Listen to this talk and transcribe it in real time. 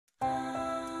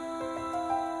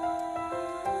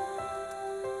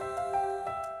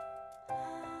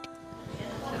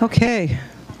Okay.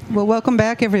 Well, welcome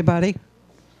back, everybody.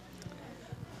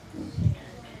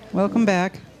 Welcome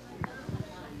back.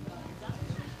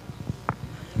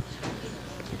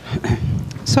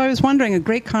 So I was wondering,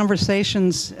 great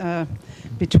conversations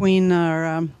between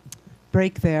our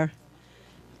break there.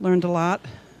 Learned a lot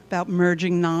about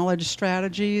merging knowledge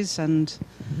strategies and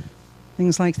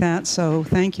things like that, so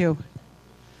thank you.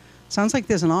 Sounds like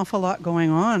there's an awful lot going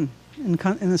on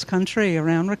in this country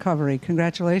around recovery.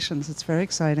 Congratulations, it's very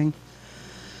exciting.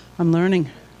 I'm learning.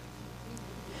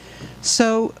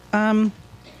 So, are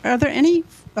there any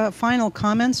final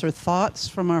comments or thoughts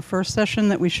from our first session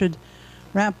that we should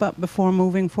wrap up before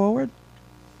moving forward?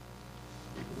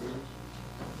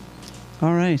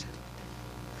 All right.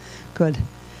 Good.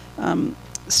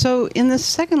 So in this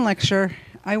second lecture,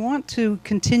 I want to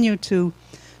continue to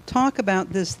talk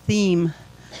about this theme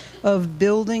of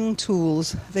building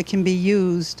tools that can be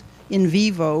used in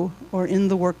vivo or in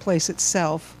the workplace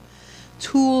itself,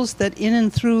 tools that in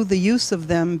and through the use of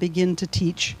them begin to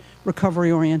teach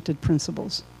recovery-oriented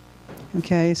principles.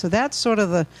 Okay, so that's sort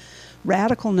of the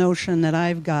radical notion that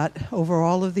I've got over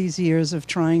all of these years of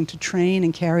trying to train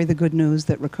and carry the good news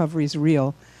that recovery is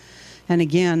real. And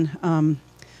again,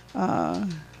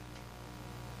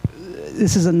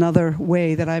 this is another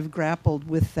way that I've grappled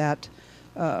with that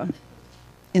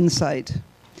insight.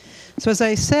 So as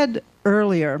I said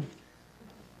earlier,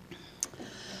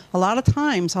 a lot of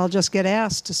times I'll just get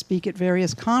asked to speak at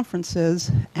various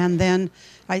conferences, and then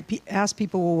I ask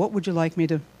people, well, what would you like me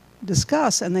to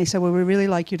discuss? And they say, well, we really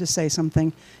like you to say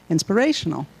something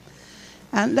inspirational.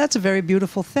 And that's a very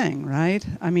beautiful thing, right?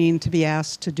 I mean, to be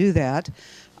asked to do that.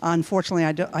 Unfortunately,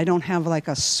 I don't have like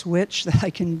a switch that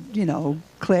I can, you know,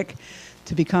 click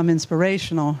to become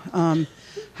inspirational.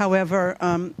 However,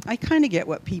 I kind of get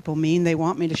what people mean. They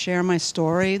want me to share my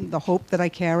story, the hope that I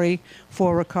carry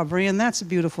for recovery, and that's a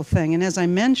beautiful thing. And as I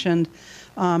mentioned,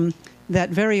 that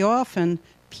very often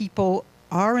people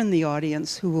are in the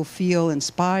audience who will feel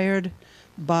inspired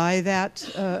by that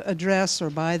address or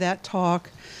by that talk,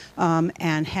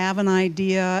 and have an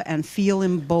idea and feel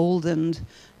emboldened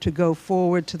to go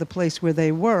forward to the place where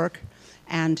they work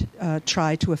and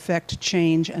try to affect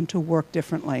change and to work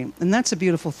differently. And that's a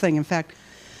beautiful thing. In fact,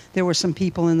 there were some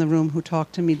people in the room who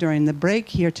talked to me during the break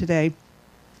here today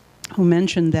who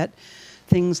mentioned that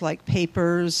things like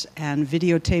papers and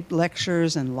videotaped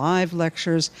lectures and live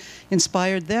lectures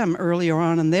inspired them earlier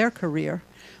on in their career,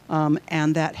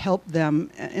 and that helped them,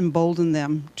 embolden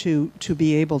them to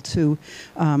be able to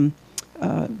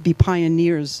be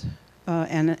pioneers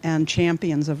and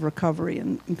champions of recovery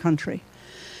in country.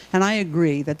 And I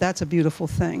agree that that's a beautiful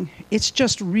thing. It's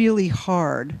just really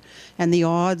hard, and the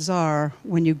odds are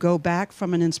when you go back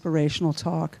from an inspirational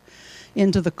talk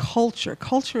into the culture.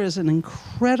 Culture is an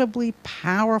incredibly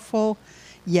powerful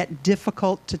yet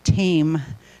difficult to tame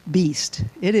beast.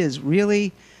 It is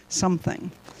really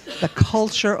something. The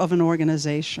culture of an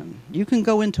organization. You can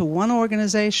go into one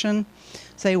organization,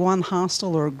 say one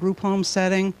hostel or a group home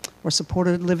setting or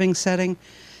supported living setting,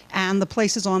 and the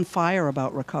place is on fire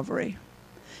about recovery.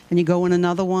 And you go in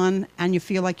another one and you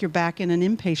feel like you're back in an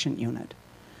inpatient unit.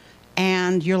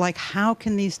 And you're like, how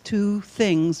can these two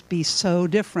things be so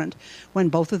different when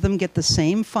both of them get the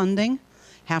same funding,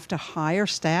 have to hire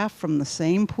staff from the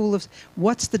same pool of...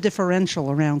 What's the differential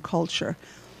around culture?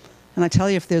 And I tell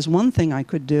you, if there's one thing I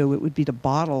could do, it would be to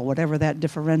bottle whatever that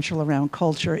differential around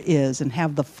culture is and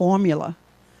have the formula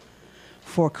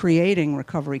for creating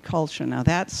recovery culture. Now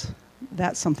that's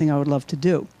something I would love to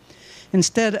do.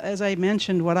 Instead, as I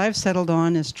mentioned, what I've settled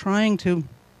on is trying to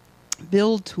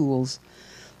build tools.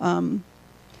 You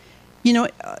know,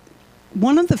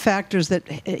 one of the factors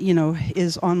that, you know,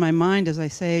 is on my mind as I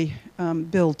say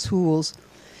build tools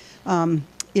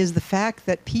is the fact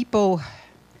that people...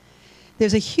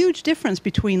 There's a huge difference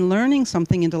between learning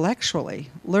something intellectually,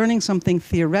 learning something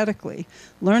theoretically,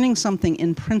 learning something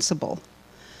in principle,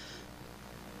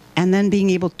 and then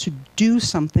being able to do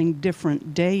something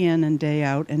different day in and day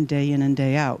out and day in and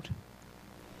day out.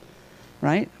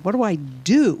 Right? What do I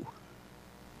do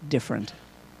different?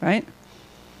 Right?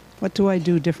 What do I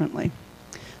do differently?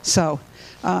 So,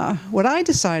 what I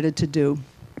decided to do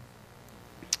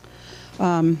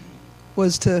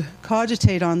was to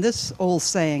cogitate on this old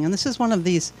saying, and this is one of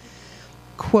these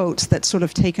quotes that's sort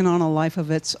of taken on a life of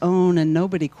its own, and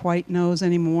nobody quite knows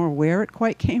anymore where it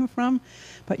quite came from,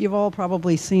 but you've all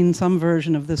probably seen some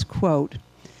version of this quote.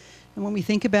 And when we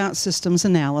think about systems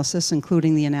analysis,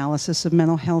 including the analysis of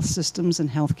mental health systems and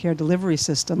healthcare delivery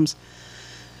systems,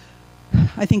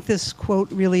 I think this quote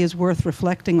really is worth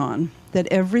reflecting on, that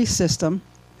every system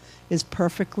is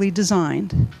perfectly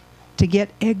designed to get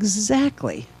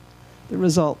exactly the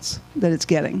results that it's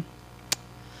getting.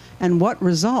 And what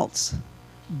results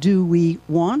do we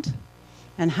want?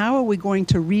 And how are we going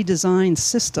to redesign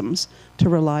systems to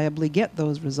reliably get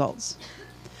those results?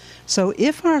 So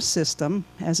if our system,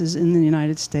 as is in the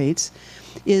United States,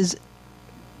 is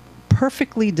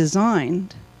perfectly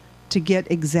designed to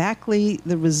get exactly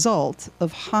the result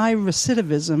of high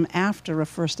recidivism after a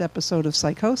first episode of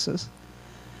psychosis,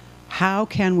 how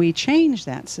can we change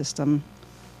that system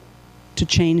to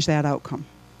change that outcome,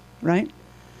 right?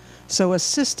 So a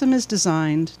system is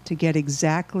designed to get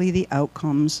exactly the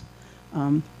outcomes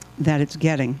that it's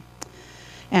getting.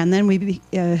 And then we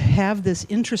have this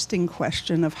interesting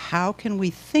question of how can we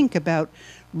think about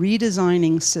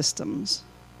redesigning systems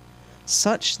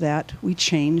such that we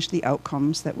change the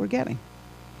outcomes that we're getting.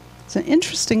 It's an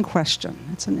interesting question.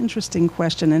 It's an interesting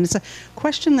question. And it's a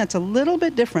question that's a little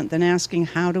bit different than asking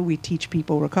how do we teach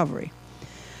people recovery.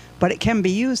 But it can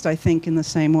be used, I think, in the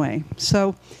same way.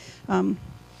 So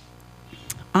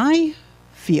I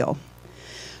feel,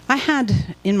 I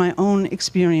had in my own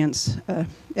experience,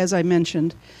 as I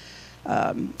mentioned,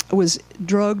 was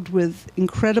drugged with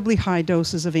incredibly high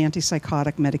doses of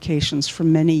antipsychotic medications for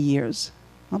many years.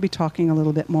 I'll be talking a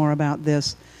little bit more about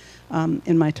this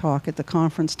in my talk at the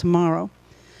conference tomorrow.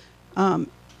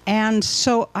 And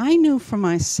so I knew for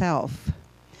myself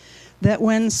that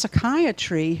when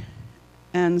psychiatry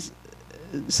and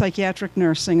psychiatric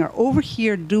nursing are over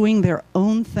here doing their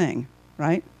own thing,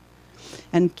 right,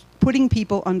 and putting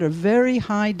people under very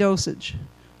high dosage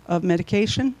of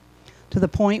medication to the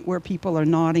point where people are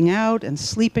nodding out and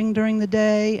sleeping during the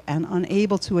day and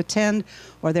unable to attend,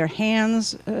 or their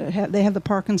hands, they have the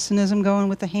Parkinsonism going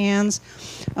with the hands,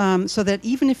 so that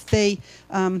even if they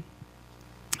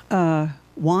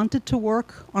wanted to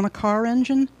work on a car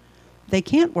engine, they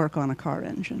can't work on a car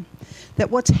engine. That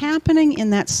what's happening in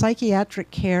that psychiatric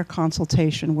care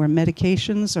consultation where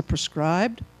medications are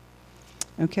prescribed,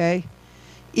 okay,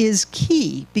 is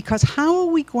key, because how are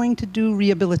we going to do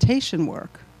rehabilitation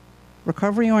work,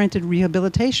 recovery-oriented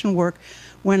rehabilitation work,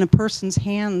 when a person's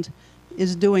hand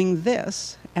is doing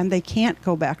this and they can't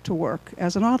go back to work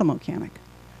as an auto mechanic?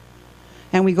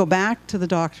 And we go back to the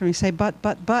doctor and we say, but.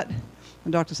 The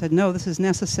doctor said, no, this is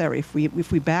necessary. If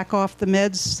we back off the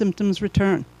meds, symptoms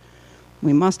return.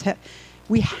 We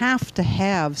have to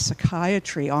have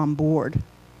psychiatry on board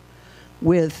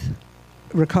with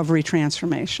recovery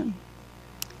transformation.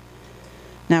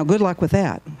 Now, good luck with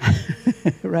that,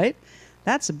 right?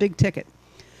 That's a big ticket.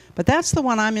 But that's the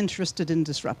one I'm interested in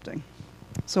disrupting.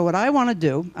 So what I want to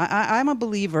do, I'm a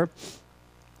believer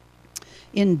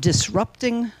in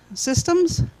disrupting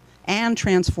systems and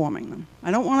transforming them.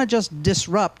 I don't want to just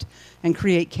disrupt and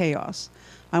create chaos.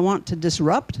 I want to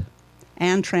disrupt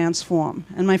and transform.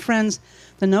 And my friends,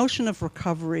 the notion of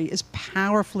recovery is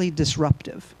powerfully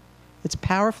disruptive. It's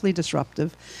powerfully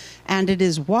disruptive, and it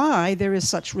is why there is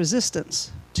such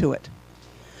resistance to it.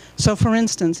 So for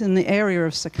instance, in the area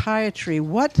of psychiatry,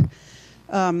 what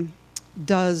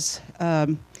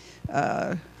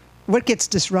gets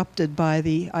disrupted by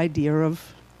the idea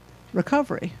of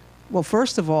recovery? Well,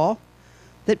 first of all,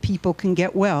 that people can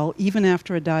get well even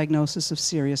after a diagnosis of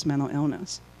serious mental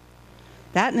illness.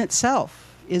 That in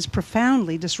itself is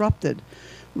profoundly disrupted.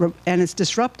 And it's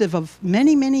disruptive of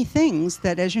many, many things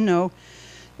that, as you know,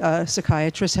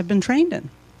 psychiatrists have been trained in,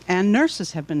 and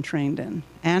nurses have been trained in,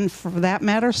 and for that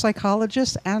matter,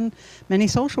 psychologists and many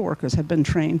social workers have been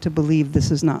trained to believe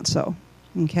this is not so,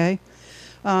 okay?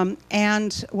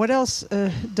 And what else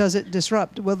does it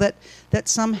disrupt? Well, that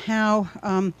somehow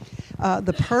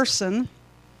the person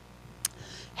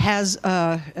has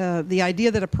the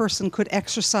idea that a person could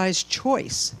exercise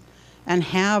choice and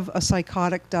have a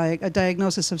psychotic a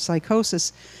diagnosis of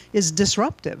psychosis is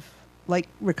disruptive. Like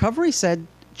recovery said,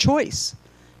 choice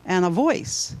and a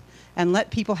voice, and let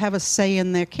people have a say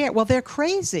in their care. Well, they're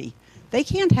crazy. They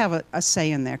can't have a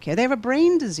say in their care. They have a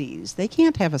brain disease. They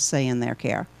can't have a say in their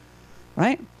care.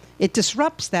 Right? It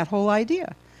disrupts that whole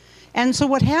idea. And so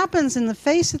what happens in the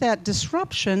face of that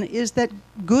disruption is that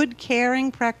good,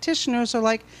 caring practitioners are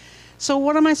like, so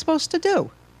what am I supposed to do?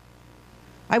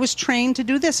 I was trained to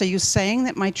do this. Are you saying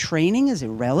that my training is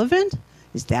irrelevant?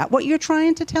 Is that what you're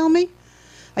trying to tell me?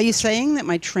 Are you saying that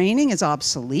my training is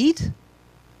obsolete?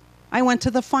 I went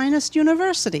to the finest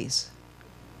universities.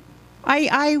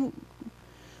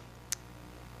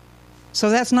 So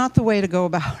that's not the way to go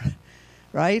about it,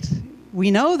 right?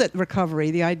 We know that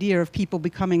recovery, the idea of people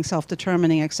becoming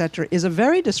self-determining, etc., is a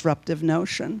very disruptive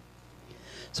notion.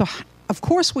 So, of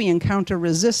course, we encounter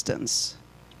resistance.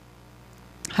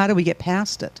 How do we get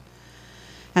past it?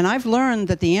 And I've learned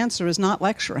that the answer is not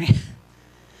lecturing.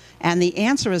 And the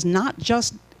answer is not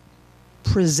just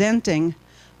presenting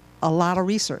a lot of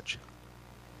research.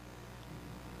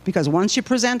 Because once you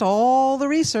present all the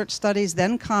research studies,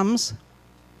 then comes,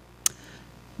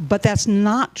 but that's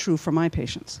not true for my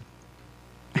patients,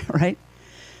 right?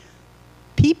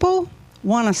 People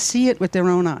want to see it with their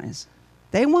own eyes.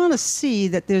 They want to see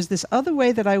that there's this other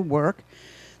way that I work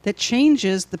that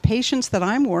changes the patients that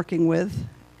I'm working with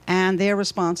and their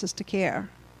responses to care.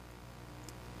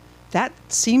 That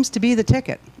seems to be the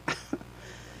ticket.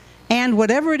 And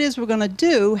whatever it is we're going to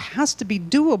do has to be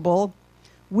doable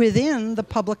within the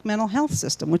public mental health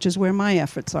system, which is where my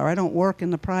efforts are. I don't work in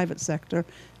the private sector.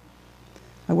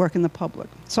 I work in the public.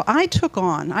 So I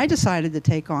decided to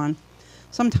take on,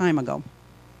 some time ago,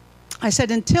 I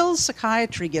said, until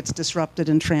psychiatry gets disrupted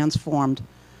and transformed,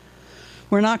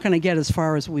 we're not going to get as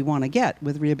far as we want to get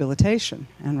with rehabilitation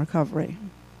and recovery.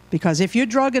 Because if you're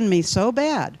drugging me so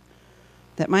bad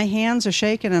that my hands are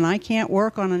shaking and I can't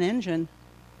work on an engine,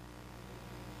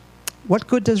 what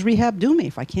good does rehab do me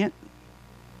if I can't,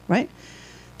 right?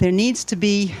 There needs to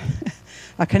be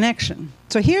a connection.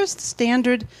 So here's the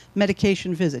standard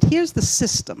medication visit. Here's the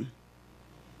system.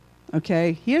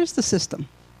 Okay, here's the system.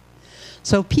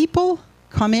 So people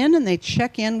come in and they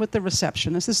check in with the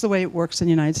receptionist. This is the way it works in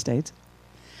the United States.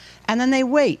 And then they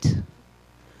wait.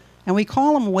 And we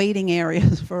call them waiting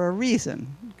areas for a reason,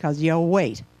 because you'll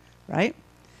wait, right?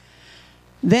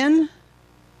 Then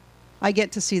I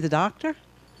get to see the doctor.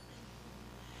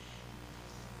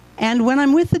 And when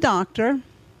I'm with the doctor,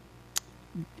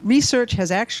 research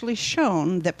has actually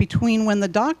shown that between when the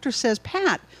doctor says,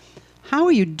 Pat, how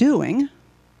are you doing?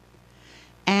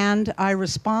 And I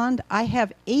respond, I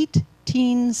have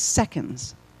 18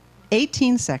 seconds.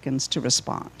 18 seconds to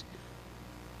respond.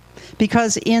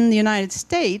 Because in the United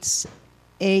States,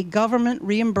 a government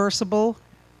reimbursable,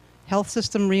 health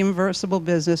system reimbursable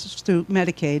business through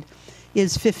Medicaid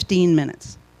is 15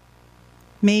 minutes,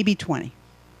 maybe 20.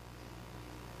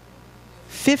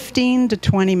 15 to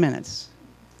 20 minutes.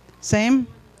 Same?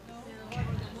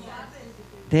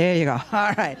 There you go.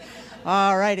 All right.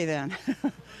 All righty then.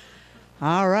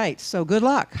 All right. So good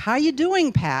luck. How you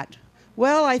doing, Pat?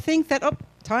 Well, I think that,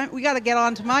 we got to get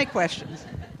on to my questions.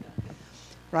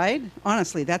 Right?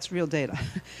 Honestly, that's real data.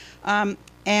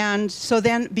 And so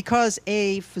then, because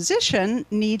a physician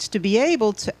needs to be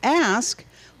able to ask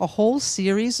a whole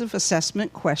series of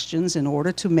assessment questions in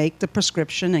order to make the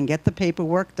prescription and get the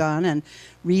paperwork done and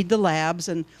read the labs.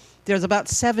 And there's about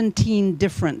 17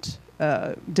 different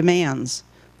demands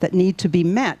that need to be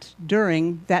met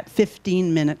during that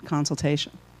 15-minute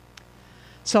consultation.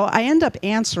 So I end up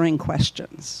answering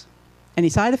questions. Any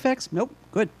side effects? Nope.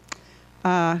 Good.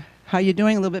 How you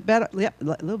doing? A little bit better? Yep, a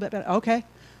little bit better. Okay.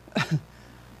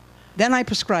 Then I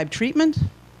prescribe treatment,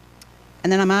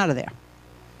 and then I'm out of there.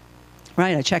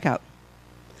 Right, I check out.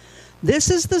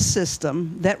 This is the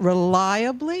system that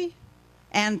reliably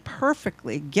and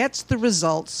perfectly gets the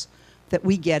results that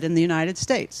we get in the United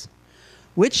States,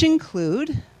 which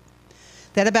include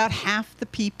that about half the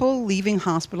people leaving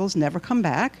hospitals never come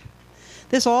back.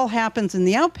 This all happens in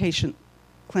the outpatient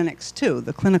clinics too,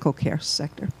 the clinical care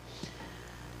sector.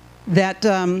 That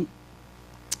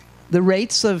the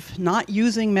rates of not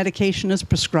using medication as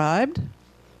prescribed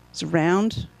is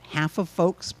around half of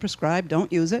folks prescribed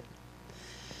don't use it,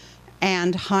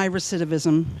 and high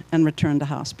recidivism and return to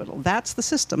hospital. That's the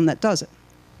system that does it.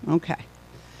 Okay.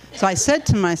 So I said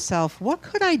to myself, what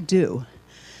could I do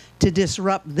to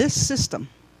disrupt this system?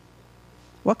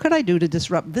 What could I do to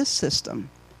disrupt this system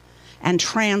and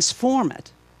transform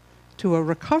it to a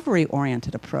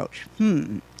recovery-oriented approach?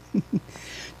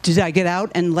 Did I get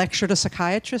out and lecture to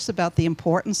psychiatrists about the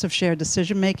importance of shared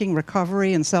decision-making,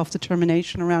 recovery, and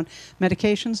self-determination around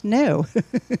medications? No.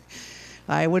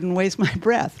 I wouldn't waste my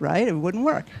breath, right? It wouldn't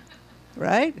work,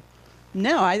 right?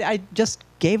 No, I just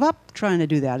gave up trying to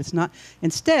do that. It's not.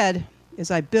 Instead,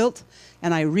 is I built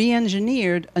and I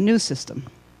re-engineered a new system.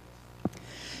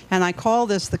 And I call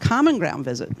this the common ground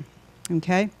visit,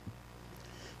 okay?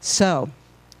 So,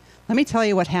 let me tell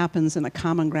you what happens in a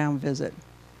common ground visit.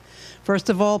 First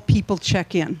of all, people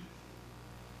check in.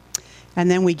 And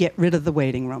then we get rid of the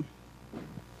waiting room.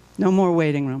 No more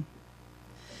waiting room.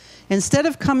 Instead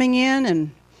of coming in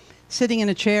and sitting in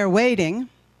a chair waiting,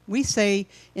 we say,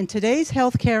 in today's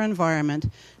healthcare environment,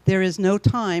 there is no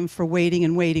time for waiting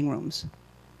in waiting rooms.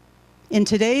 In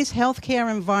today's healthcare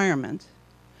environment,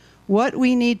 what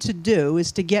we need to do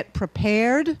is to get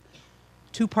prepared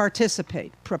to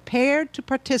participate. Prepared to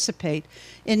participate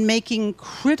in making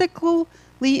critically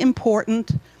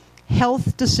important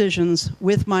health decisions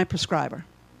with my prescriber.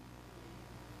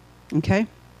 Okay?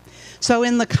 So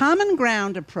in the common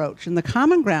ground approach, in the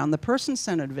common ground, the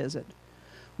person-centered visit,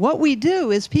 What we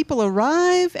do is people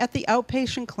arrive at the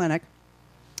outpatient clinic,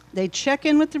 they check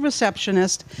in with the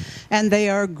receptionist, and they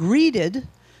are greeted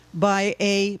by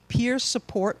a peer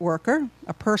support worker,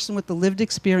 a person with the lived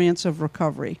experience of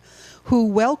recovery, who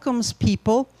welcomes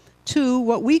people to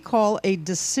what we call a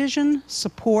decision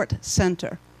support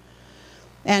center.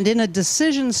 And in a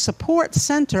decision support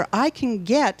center, I can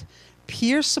get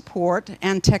peer support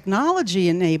and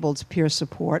technology-enabled peer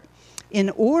support in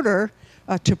order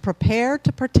to prepare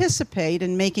to participate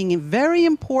in making very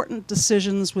important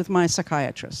decisions with my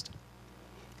psychiatrist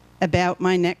about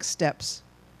my next steps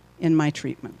in my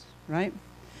treatment, right?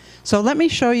 So let me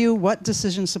show you what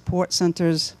decision support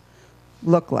centers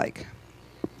look like.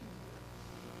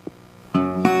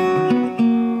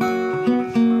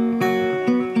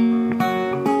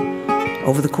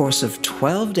 Over the course of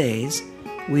 12 days,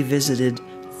 we visited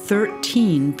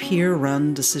 13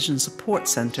 peer-run decision support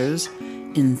centers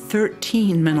in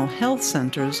 13 mental health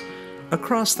centers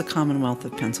across the Commonwealth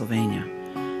of Pennsylvania.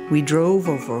 We drove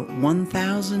over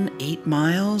 1,008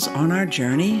 miles on our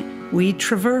journey. We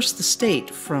traversed the state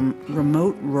from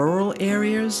remote rural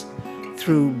areas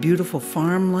through beautiful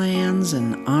farmlands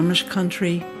and Amish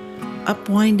country, up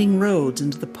winding roads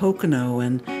into the Pocono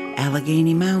and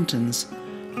Allegheny Mountains.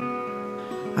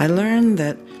 I learned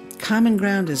that Common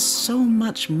Ground is so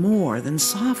much more than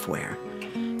software.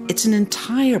 It's an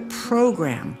entire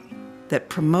program that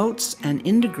promotes and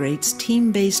integrates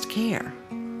team-based care.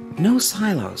 No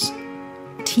silos.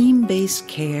 Team-based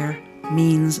care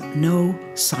means no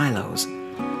silos.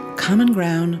 Common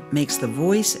Ground makes the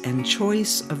voice and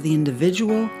choice of the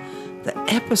individual the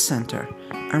epicenter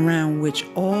around which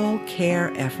all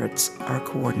care efforts are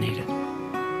coordinated.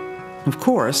 Of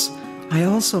course, I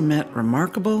also met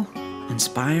remarkable,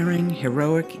 inspiring,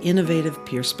 heroic, innovative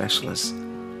peer specialists.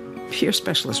 Peer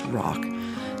specialists rock.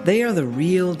 They are the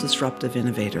real disruptive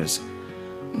innovators.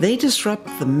 They disrupt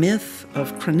the myth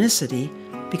of chronicity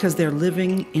because they're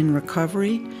living in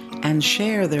recovery and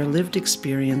share their lived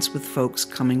experience with folks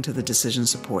coming to the Decision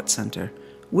Support Center,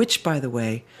 which, by the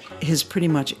way, is pretty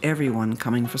much everyone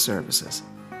coming for services.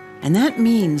 And that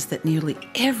means that nearly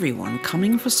everyone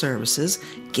coming for services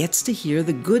gets to hear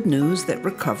the good news that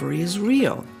recovery is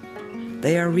real.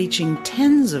 They are reaching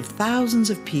tens of thousands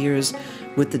of peers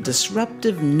with the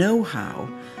disruptive know-how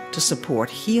to support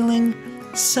healing,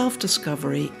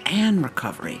 self-discovery, and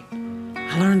recovery.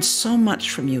 I learned so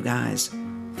much from you guys.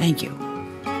 Thank you.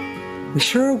 We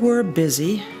sure were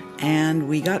busy, and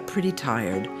we got pretty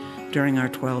tired during our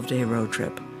 12-day road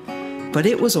trip. But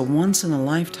it was a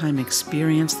once-in-a-lifetime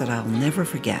experience that I'll never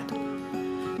forget.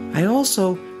 I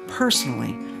also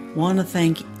personally want to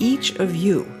thank each of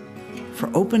you for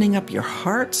opening up your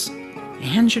hearts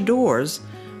and your doors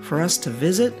for us to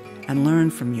visit and learn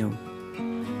from you.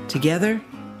 Together,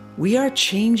 we are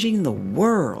changing the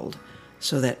world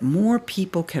so that more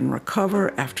people can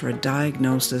recover after a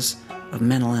diagnosis of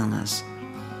mental illness.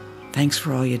 Thanks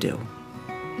for all you do.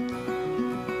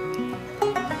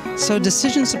 So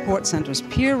decision support centers,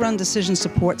 peer-run decision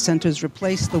support centers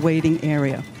replace the waiting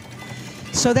area.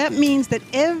 So that means that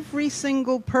every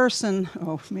single person,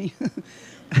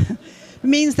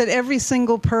 means that every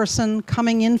single person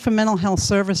coming in for mental health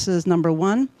services, number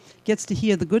one, gets to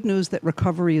hear the good news that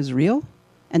recovery is real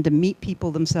and to meet people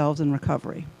themselves in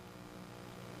recovery.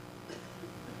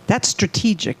 That's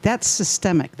strategic, that's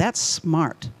systemic, that's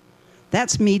smart.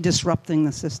 That's me disrupting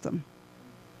the system,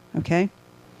 okay?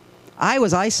 I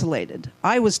was isolated.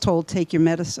 I was told, take your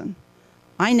medicine.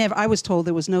 I was told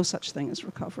there was no such thing as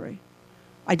recovery.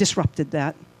 I disrupted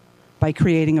that by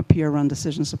creating a peer-run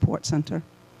decision support center.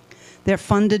 They're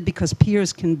funded because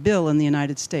peers can bill in the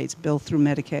United States, bill through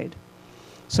Medicaid.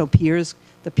 So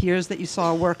the peers that you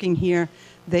saw working here,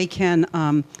 they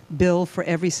can bill for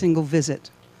every single visit.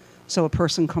 So a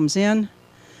person comes in,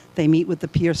 they meet with the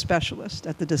peer specialist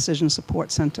at the Decision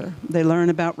Support Center. They learn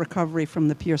about recovery from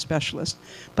the peer specialist.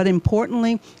 But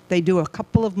importantly, they do a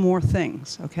couple of more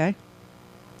things, okay?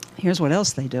 Here's what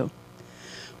else they do.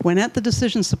 When at the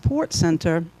Decision Support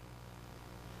Center,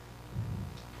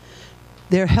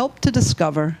 they're helped to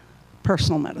discover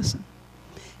personal medicine.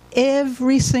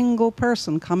 Every single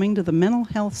person coming to the mental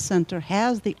health center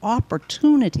has the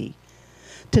opportunity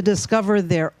to discover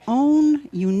their own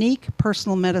unique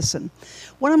personal medicine.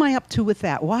 What am I up to with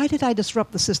that? Why did I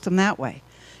disrupt the system that way?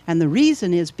 And the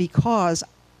reason is because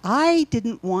I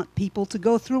didn't want people to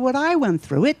go through what I went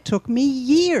through. It took me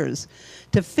years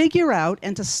to figure out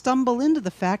and to stumble into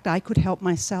the fact I could help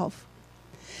myself.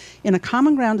 In a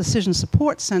Common Ground Decision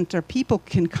Support Center, people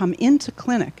can come into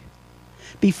clinic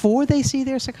before they see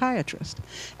their psychiatrist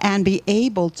and be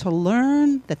able to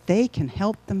learn that they can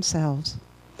help themselves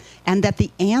and that the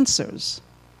answers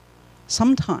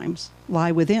sometimes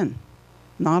lie within,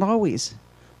 not always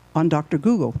on Dr.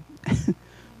 Google,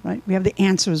 right? We have the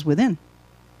answers within.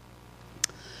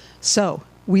 So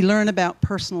we learn about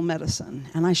personal medicine,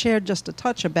 and I shared just a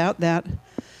touch about that,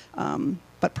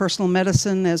 but personal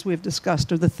medicine, as we've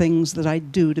discussed, are the things that I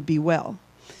do to be well.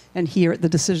 And here at the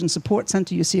Decision Support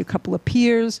Center, you see a couple of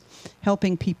peers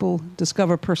helping people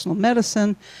discover personal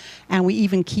medicine, and we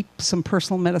even keep some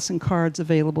personal medicine cards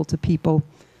available to people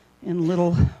in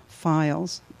little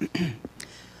files.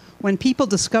 When people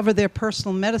discover their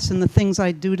personal medicine, the things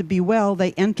I do to be well,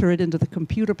 they enter it into the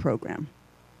computer program.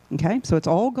 Okay? So it's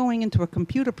all going into a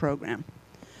computer program.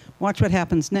 Watch what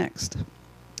happens next.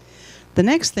 The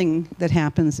next thing that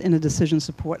happens in a Decision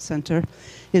Support Center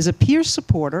is a peer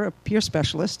supporter, a peer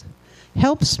specialist,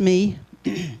 helps me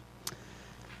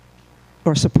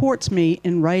or supports me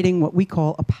in writing what we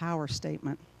call a power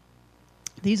statement.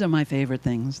 These are my favorite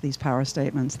things, these power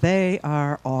statements. They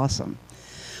are awesome.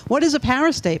 What is a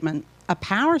power statement? A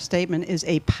power statement is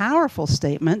a powerful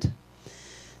statement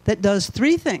that does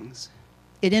three things.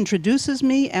 It introduces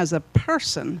me as a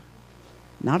person,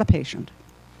 not a patient.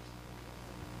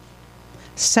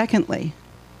 Secondly,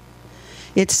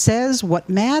 it says what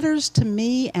matters to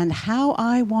me and how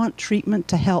I want treatment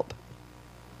to help.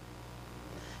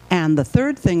 And the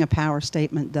third thing a power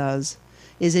statement does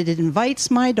is it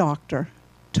invites my doctor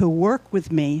to work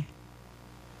with me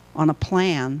on a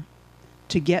plan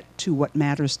to get to what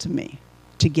matters to me,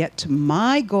 to get to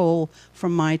my goal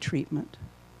from my treatment.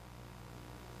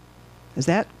 Is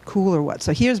that cool or what?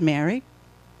 So here's Mary.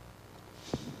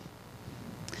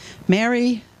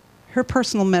 Mary, her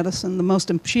personal medicine,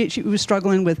 she was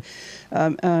struggling with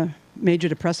major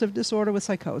depressive disorder with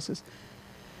psychosis.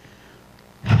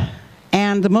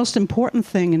 And the most important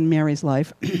thing in Mary's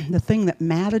life, the thing that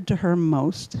mattered to her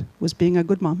most, was being a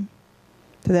good mom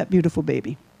to that beautiful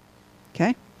baby.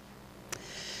 Okay?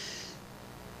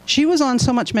 She was on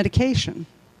so much medication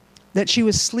that she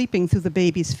was sleeping through the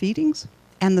baby's feedings,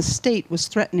 and the state was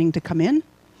threatening to come in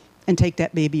and take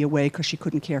that baby away because she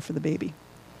couldn't care for the baby.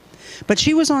 But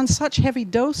she was on such heavy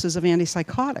doses of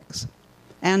antipsychotics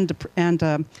and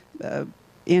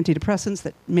antidepressants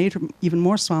that made her even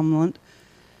more somnolent,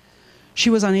 she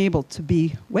was unable to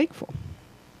be wakeful.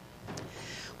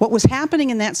 What was happening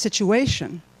in that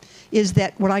situation is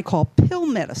that what I call pill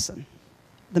medicine,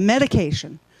 the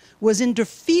medication, was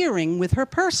interfering with her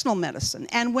personal medicine.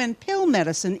 And when pill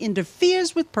medicine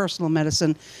interferes with personal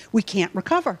medicine, we can't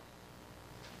recover.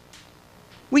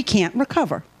 We can't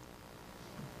recover.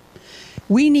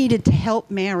 We needed to help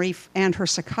Mary and her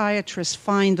psychiatrist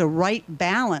find the right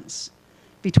balance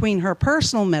between her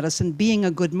personal medicine, being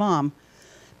a good mom.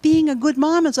 Being a good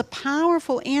mom is a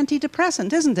powerful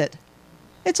antidepressant, isn't it?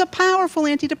 It's a powerful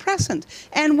antidepressant.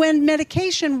 And when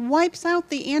medication wipes out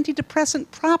the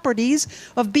antidepressant properties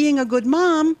of being a good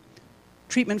mom,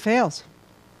 treatment fails.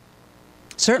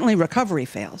 Certainly recovery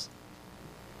fails.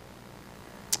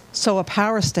 So a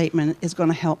power statement is going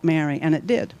to help Mary, and it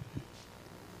did.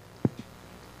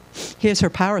 Here's her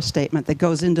power statement that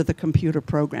goes into the computer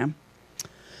program.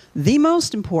 The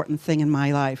most important thing in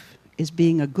my life is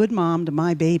being a good mom to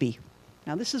my baby.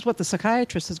 Now, this is what the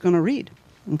psychiatrist is going to read,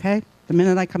 okay, the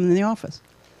minute I come in the office.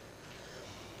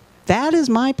 That is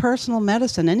my personal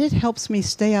medicine, and it helps me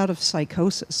stay out of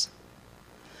psychosis.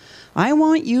 I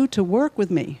want you to work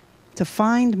with me to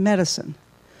find medicine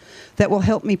that will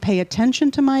help me pay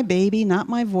attention to my baby, not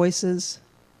my voices,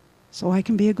 so I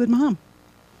can be a good mom.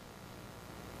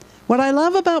 What I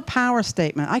love about power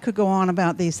statement, I could go on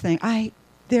about these things.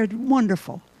 They're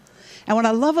wonderful. And what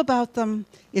I love about them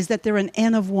is that they're an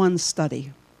N of 1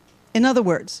 study. In other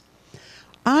words,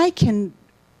 I can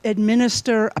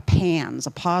administer a PANS,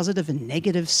 a positive and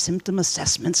negative symptom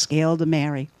assessment scale to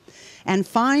Mary, and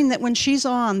find that when she's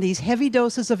on these heavy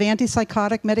doses of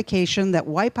antipsychotic medication that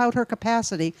wipe out her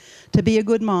capacity to be a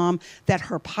good mom, that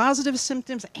her positive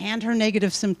symptoms and her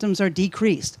negative symptoms are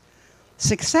decreased.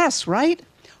 Success, right?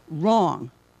 Wrong.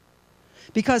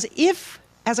 Because if,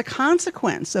 as a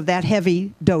consequence of that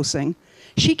heavy dosing,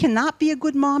 she cannot be a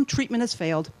good mom, treatment has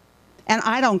failed. And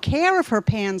I don't care if her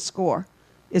PANS score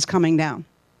is coming down.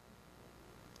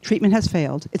 Treatment has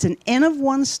failed. It's an N of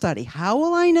 1 study. How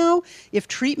will I know if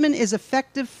treatment is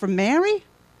effective for Mary?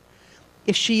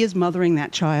 If she is mothering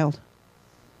that child.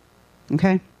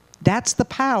 Okay? That's the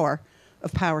power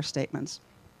of power statements.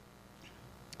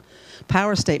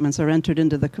 Power statements are entered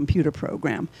into the computer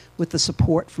program with the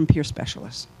support from peer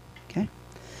specialists. Okay?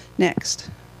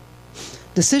 Next,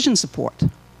 decision support.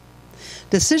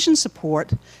 Decision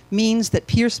support means that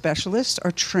peer specialists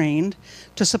are trained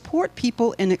to support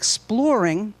people in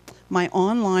exploring my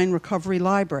online recovery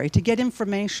library to get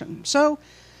information. So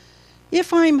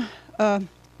If I'm a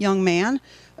young man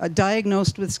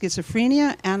diagnosed with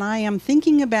schizophrenia and I am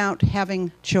thinking about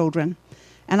having children,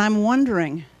 and I'm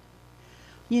wondering,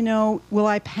 you know, will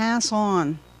I pass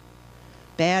on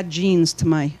bad genes to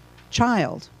my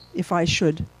child if I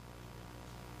should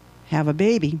have a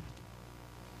baby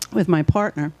with my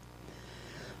partner?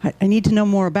 I need to know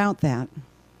more about that.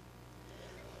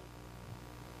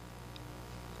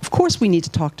 Of course, we need to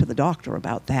talk to the doctor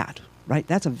about that, right?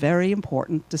 That's a very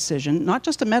important decision, not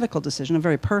just a medical decision, a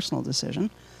very personal decision,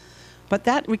 but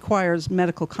that requires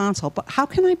medical consult. But how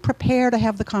can I prepare to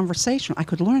have the conversation? I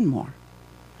could learn more.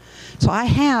 So I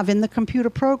have in the computer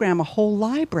program a whole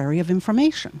library of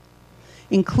information,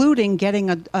 including getting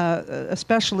a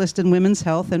specialist in women's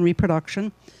health and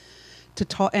reproduction to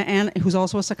talk, and who's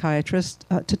also a psychiatrist,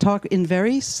 to talk in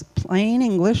very plain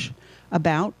English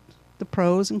about the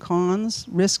pros and cons,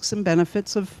 risks and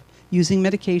benefits of using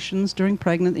medications during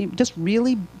pregnancy, just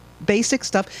really basic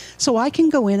stuff, so I can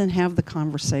go in and have the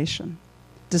conversation.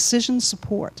 Decision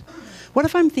support. What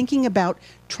if I'm thinking about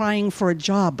trying for a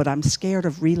job, but I'm scared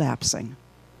of relapsing?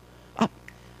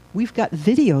 We've got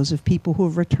videos of people who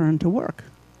have returned to work.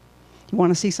 You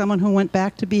want to see someone who went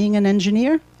back to being an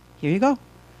engineer? Here you go.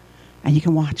 And you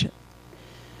can watch it.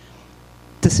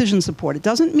 Decision support. It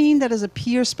doesn't mean that as a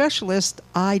peer specialist,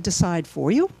 I decide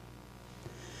for you.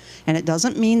 And it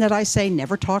doesn't mean that I say,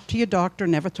 never talk to your doctor,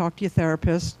 never talk to your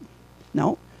therapist.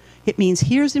 No. It means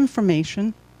here's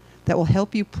information that will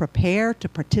help you prepare to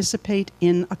participate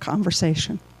in a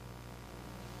conversation.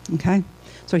 Okay?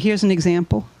 So here's an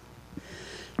example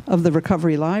of the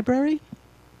recovery library.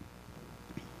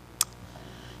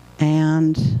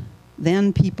 And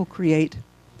then people create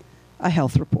a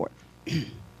health report.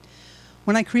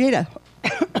 When I create a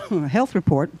health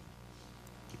report,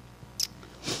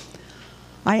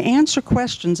 I answer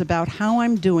questions about how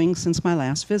I'm doing since my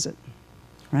last visit,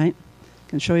 right? I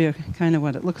can show you kind of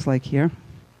what it looks like here.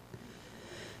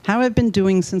 How I've been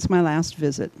doing since my last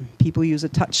visit. People use a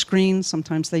touch screen.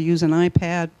 Sometimes they use an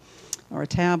iPad or a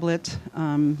tablet.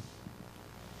 And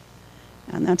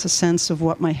that's a sense of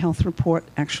what my health report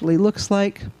actually looks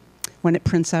like when it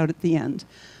prints out at the end.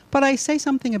 But I say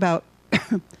something about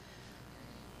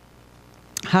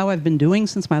how I've been doing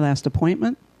since my last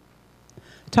appointment.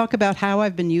 Talk about how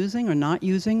I've been using or not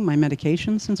using my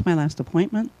medication since my last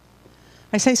appointment.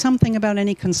 I say something about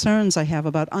any concerns I have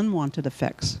about unwanted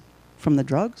effects from the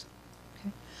drugs.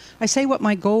 Okay. I say what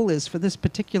my goal is for this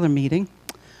particular meeting.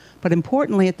 But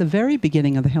importantly, at the very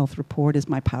beginning of the health report is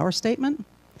my power statement,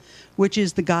 which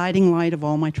is the guiding light of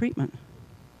all my treatment.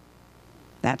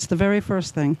 That's the very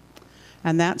first thing.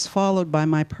 And that's followed by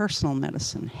my personal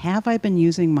medicine. Have I been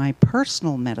using my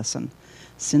personal medicine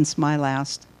since my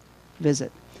last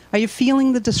visit? Are you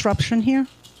feeling the disruption here?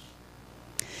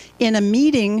 In a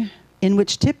meeting in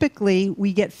which typically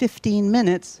we get 15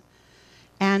 minutes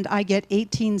and I get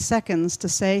 18 seconds to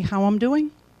say how I'm doing,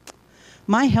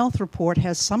 my health report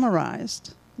has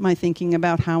summarized my thinking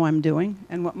about how I'm doing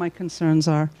and what my concerns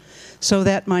are so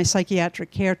that my psychiatric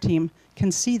care team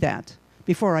can see that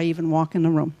before I even walk in the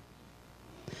room.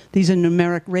 These are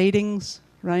numeric ratings,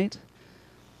 right?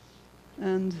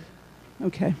 And,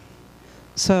 okay.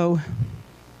 So,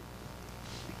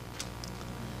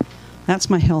 that's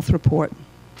my health report.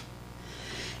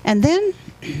 And then,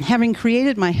 having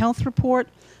created my health report,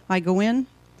 I go in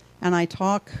and I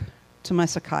talk to my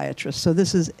psychiatrist. So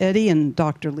this is Eddie and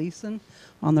Dr. Leeson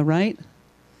on the right.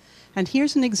 And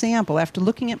here's an example. After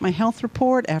looking at my health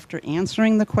report, after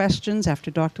answering the questions,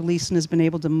 after Dr. Leeson has been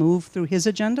able to move through his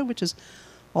agenda, which is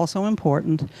also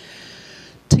important,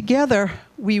 together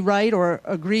we write or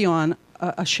agree on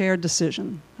a shared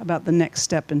decision about the next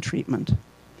step in treatment.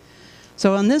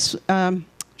 So on this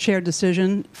shared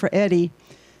decision for Eddie,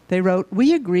 they wrote,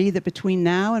 we agree that between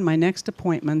now and my next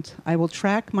appointment, I will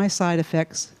track my side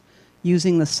effects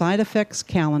using the side effects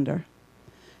calendar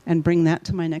and bring that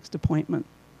to my next appointment.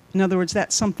 In other words,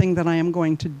 that's something that I am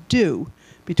going to do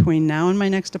between now and my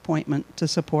next appointment to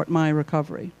support my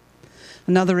recovery.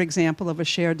 Another example of a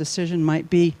shared decision might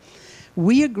be,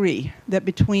 we agree that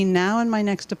between now and my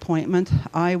next appointment,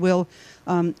 I will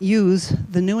use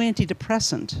the new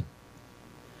antidepressant.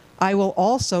 I will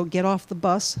also get off the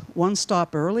bus one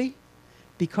stop early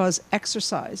because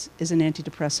exercise is an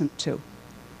antidepressant too,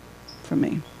 for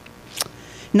me.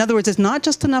 In other words, it's not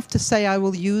just enough to say I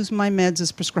will use my meds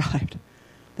as prescribed.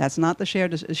 That's not the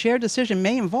shared decision. Shared decision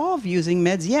may involve using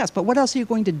meds, yes, but what else are you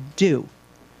going to do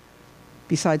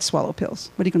besides swallow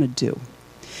pills? What are you going to do?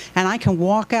 And I can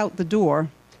walk out the door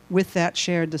with that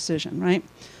shared decision, right?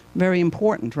 Very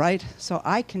important, right? So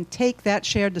I can take that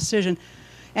shared decision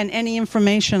and any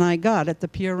information I got at the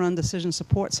peer-run decision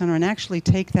support center and actually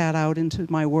take that out into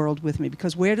my world with me.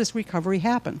 Because where does recovery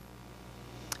happen?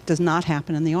 It does not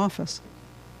happen in the office.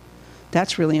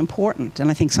 That's really important,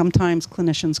 and I think sometimes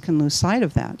clinicians can lose sight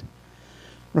of that.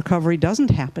 Recovery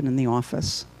doesn't happen in the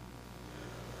office.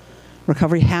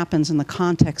 Recovery happens in the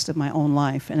context of my own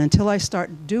life, and until I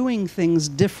start doing things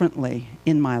differently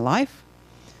in my life,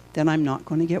 then I'm not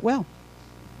going to get well,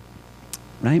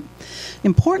 right?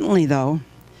 Importantly, though,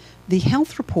 the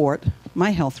health report, my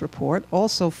health report,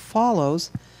 also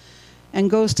follows and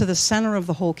goes to the center of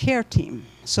the whole care team.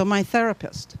 So my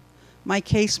therapist, my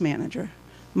case manager,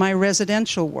 my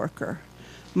residential worker,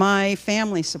 my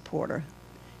family supporter,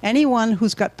 anyone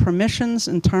who's got permissions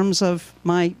in terms of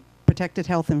my protected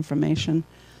health information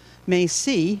may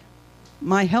see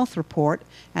my health report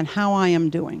and how I am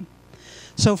doing.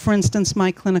 So for instance,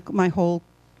 my whole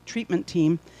treatment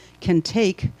team can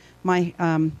take my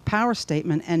power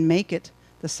statement and make it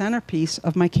the centerpiece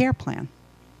of my care plan.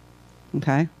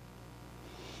 Okay?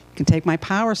 Can take my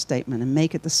power statement and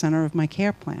make it the center of my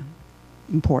care plan.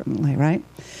 Importantly, right?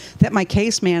 That my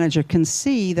case manager can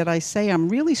see that I say I'm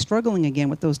really struggling again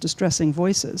with those distressing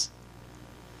voices.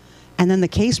 And then the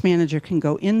case manager can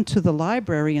go into the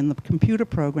library in the computer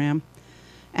program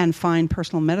and find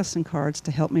personal medicine cards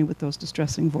to help me with those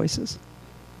distressing voices,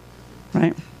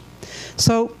 right?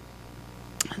 So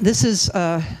this is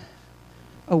a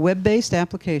web-based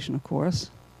application, of course.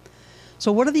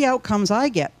 So what are the outcomes I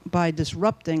get by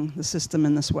disrupting the system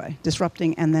in this way?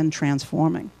 Disrupting and then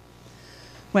transforming.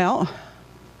 Well,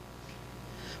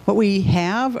 what we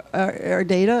have are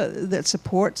data that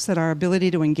supports that our ability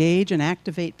to engage and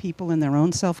activate people in their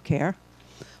own self-care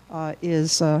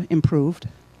is improved.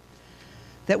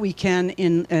 That we can,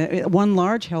 in one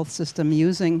large health system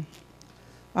using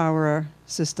our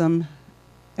system,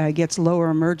 gets lower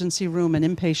emergency room and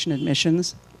inpatient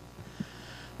admissions.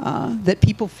 That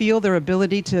people feel their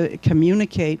ability to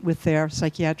communicate with their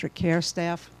psychiatric care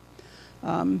staff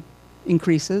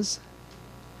increases.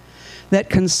 That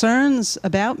concerns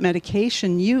about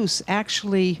medication use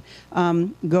actually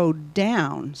go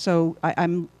down. So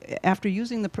after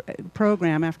using the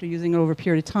program, after using it over a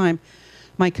period of time,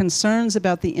 my concerns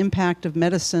about the impact of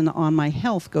medicine on my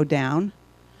health go down.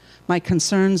 My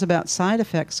concerns about side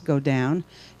effects go down.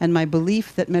 And my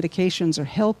belief that medications are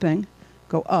helping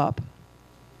go up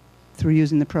through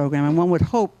using the program. And one would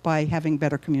hope by having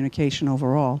better communication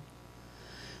overall.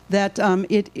 That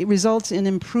it results in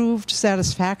improved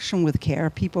satisfaction with care.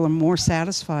 People are more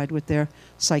satisfied with their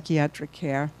psychiatric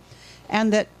care.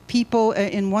 And that people,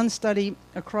 in one study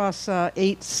across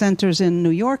 8 centers in New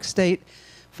York State,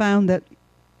 found that,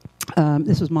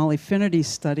 this was Molly Finnerty's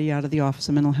study out of the Office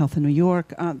of Mental Health in New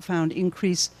York, found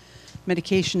increased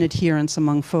medication adherence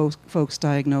among folks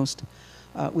diagnosed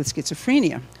with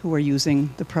schizophrenia who are using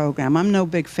the program. I'm no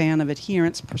big fan of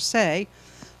adherence per se,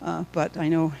 but I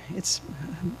know it's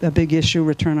a big issue,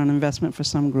 return on investment for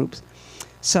some groups.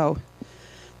 So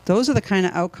those are the kind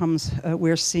of outcomes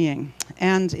we're seeing.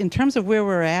 And in terms of where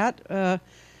we're at,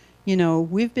 you know,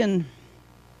 we've been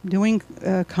doing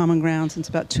Common Ground since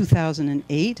about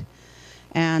 2008.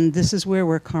 And this is where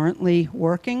we're currently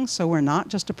working. So we're not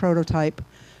just a prototype.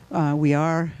 We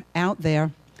are out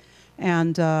there.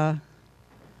 And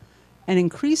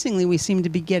increasingly, we seem to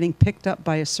be getting picked up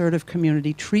by assertive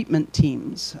community treatment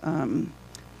teams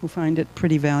who find it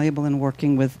pretty valuable in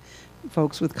working with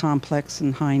folks with complex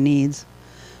and high needs.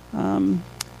 And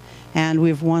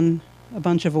we've won a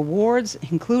bunch of awards,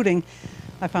 including,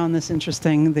 I found this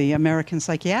interesting, the American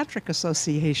Psychiatric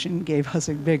Association gave us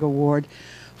a big award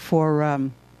for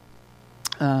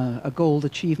a Gold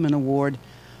Achievement Award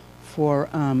for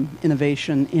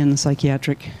innovation in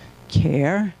psychiatric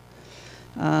care.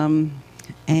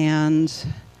 And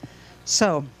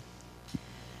so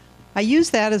I use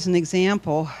that as an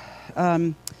example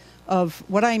of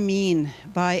what I mean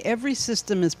by every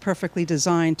system is perfectly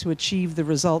designed to achieve the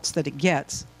results that it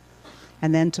gets.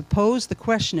 And then to pose the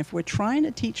question, if we're trying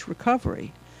to teach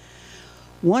recovery,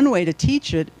 one way to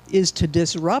teach it is to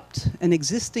disrupt an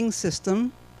existing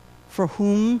system for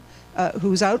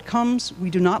whose outcomes we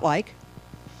do not like,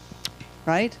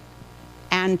 right?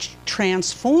 And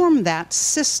transform that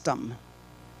system,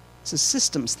 this is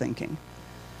systems thinking,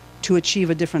 to achieve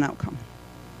a different outcome,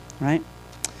 right?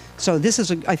 So this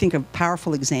is, I think, a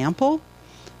powerful example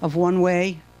of one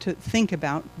way to think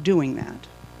about doing that.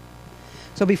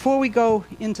 So before we go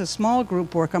into small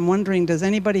group work, I'm wondering, does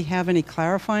anybody have any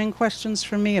clarifying questions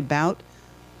for me about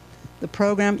the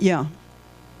program? Yeah.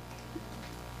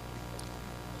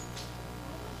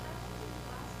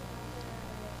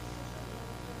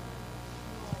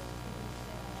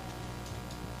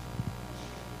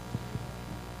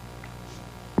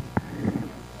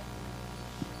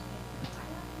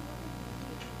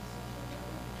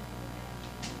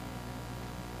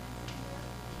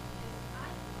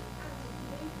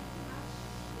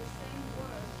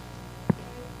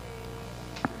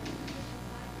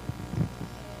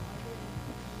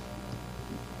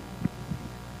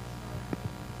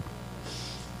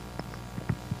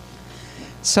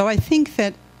 So I think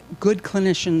that good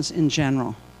clinicians in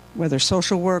general, whether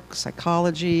social work,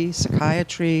 psychology,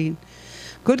 psychiatry,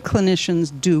 good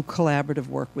clinicians do collaborative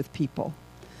work with people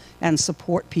and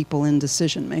support people in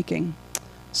decision making.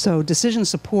 So decision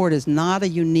support is not a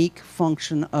unique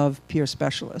function of peer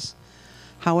specialists.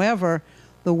 However,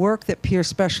 the work that peer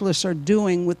specialists are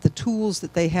doing with the tools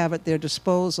that they have at their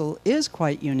disposal is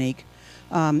quite unique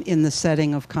in the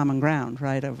setting of common ground,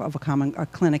 right, of a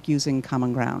clinic using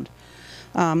common ground.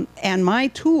 And my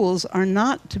tools are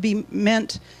not to be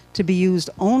meant to be used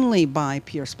only by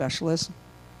peer specialists.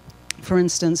 For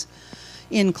instance,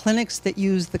 in clinics that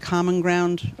use the common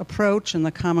ground approach and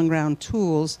the common ground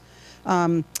tools,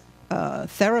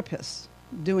 therapists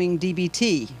doing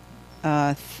DBT,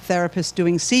 therapists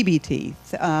doing CBT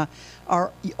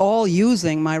are all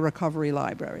using my recovery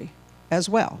library as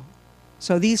well.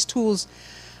 So these tools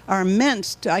are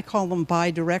meant to, I call them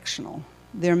bidirectional.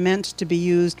 They're meant to be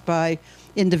used by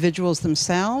individuals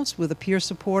themselves with a peer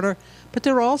supporter, but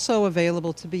they're also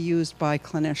available to be used by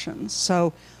clinicians.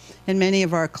 So in many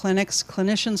of our clinics,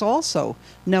 clinicians also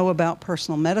know about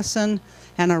personal medicine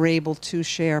and are able to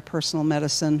share personal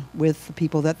medicine with the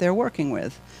people that they're working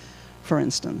with, for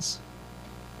instance.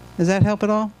 Does that help at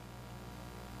all?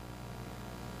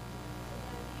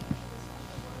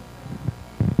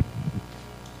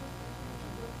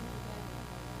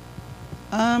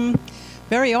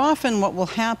 Very often what will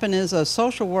happen is a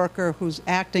social worker who's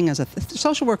acting as a...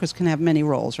 social workers can have many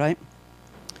roles, right?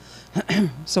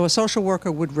 So a social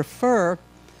worker would refer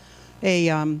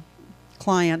a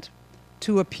client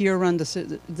to a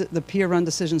the peer-run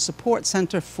decision support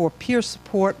center for peer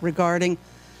support regarding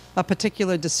a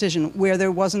particular decision where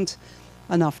there wasn't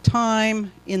enough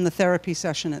time in the therapy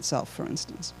session itself, for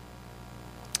instance.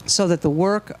 So that the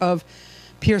work of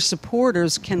peer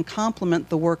supporters can complement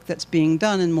the work that's being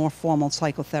done in more formal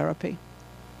psychotherapy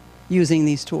using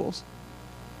these tools.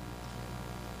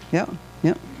 Yeah,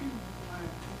 yeah.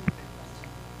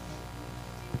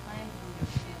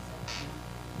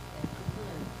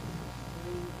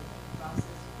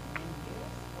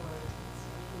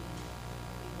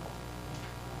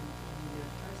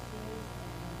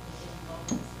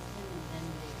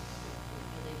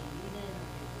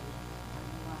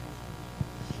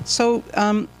 So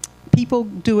people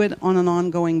do it on an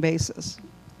ongoing basis.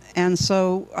 And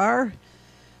so our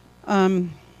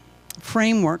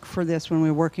framework for this when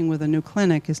we're working with a new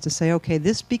clinic is to say, okay,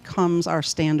 this becomes our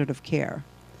standard of care.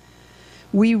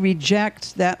 We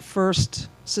reject that first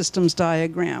systems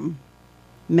diagram,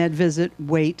 med visit,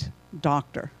 wait,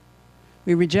 doctor.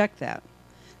 We reject that.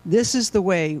 This is the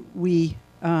way we,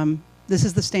 this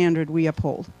is the standard we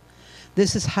uphold.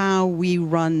 This is how we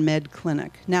run med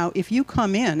clinic. Now, if you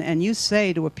come in and you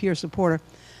say to a peer supporter,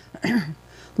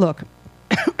 look,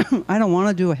 I don't want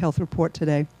to do a health report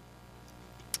today,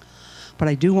 but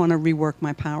I do want to rework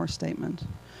my power statement.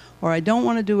 Or I don't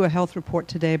want to do a health report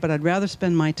today, but I'd rather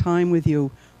spend my time with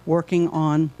you working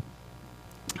on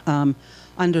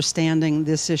understanding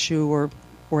this issue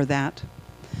or that.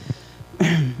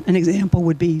 An example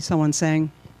would be someone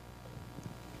saying,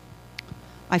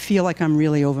 I feel like I'm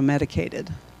really over-medicated,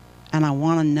 and I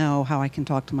want to know how I can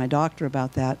talk to my doctor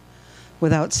about that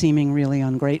without seeming really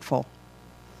ungrateful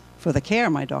for the care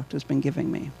my doctor's been giving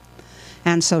me.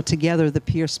 And so together, the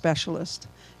peer specialist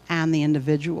and the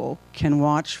individual can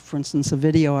watch, for instance, a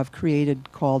video I've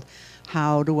created called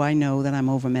How Do I Know That I'm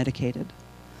Over-Medicated?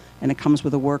 And it comes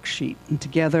with a worksheet. And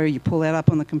together, you pull that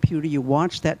up on the computer, you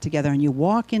watch that together, and you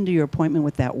walk into your appointment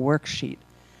with that worksheet.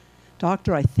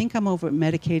 Doctor, I think I'm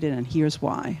over-medicated, and here's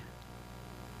why.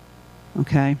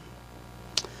 Okay?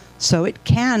 So it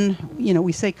can, you know,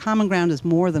 we say Common Ground is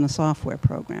more than a software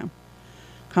program.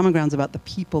 Common Ground's about the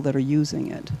people that are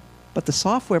using it. But the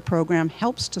software program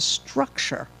helps to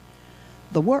structure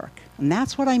the work. And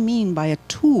that's what I mean by a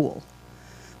tool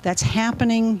that's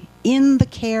happening in the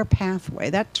care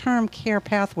pathway. That term care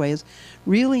pathway is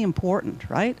really important,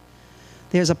 right?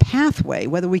 There's a pathway,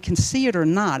 whether we can see it or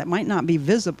not. It might not be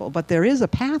visible, but there is a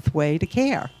pathway to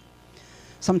care.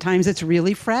 Sometimes it's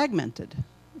really fragmented.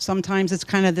 Sometimes it's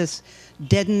kind of this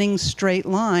deadening straight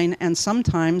line, and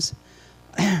sometimes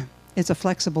it's a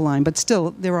flexible line, but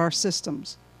still there are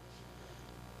systems.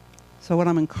 So what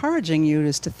I'm encouraging you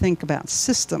is to think about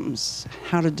systems,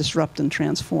 how to disrupt and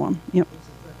transform. Yep.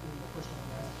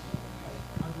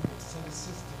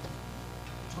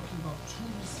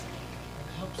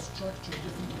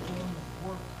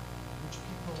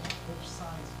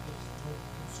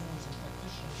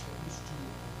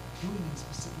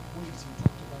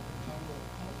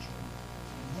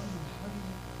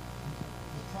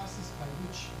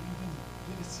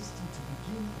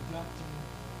 Adapting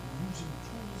and using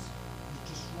tools is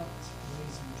just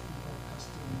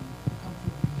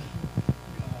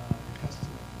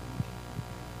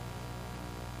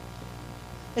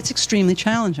It's extremely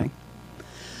challenging.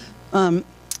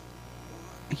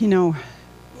 You know,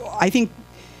 I think,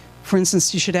 for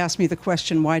instance, you should ask me the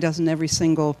question, why doesn't every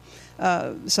single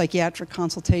psychiatric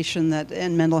consultation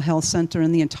and mental health center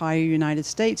in the entire United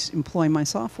States employ my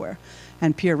software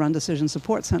and peer-run decision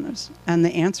support centers? And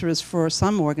the answer is, for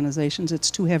some organizations, it's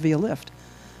too heavy a lift.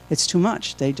 It's too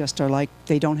much. They just are like,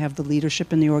 they don't have the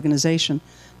leadership in the organization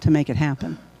to make it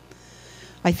happen.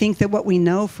 I think that what we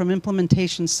know from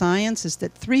implementation science is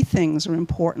that 3 things are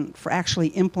important for actually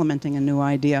implementing a new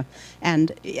idea.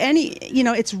 And you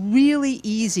know, it's really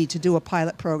easy to do a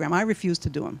pilot program. I refuse to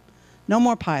do them. No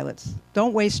more pilots.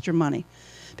 Don't waste your money.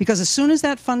 Because as soon as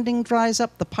that funding dries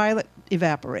up, the pilot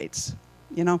evaporates,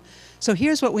 you know. So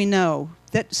here's what we know,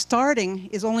 that starting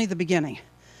is only the beginning.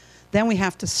 Then we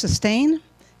have to sustain,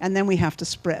 and then we have to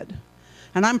spread.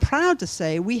 And I'm proud to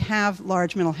say we have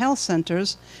large mental health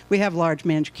centers, we have large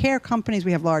managed care companies,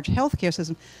 we have large healthcare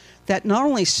systems that not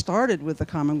only started with the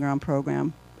Common Ground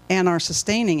program and are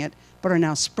sustaining it, but are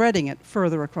now spreading it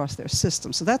further across their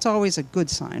system. So that's always a good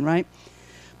sign, right?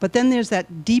 But then there's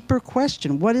that deeper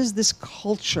question, what is this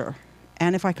culture?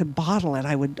 And if I could bottle it,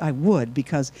 I would,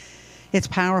 because it's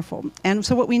powerful. And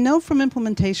so what we know from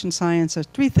implementation science are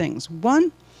 3 things.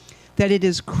 One, that it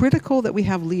is critical that we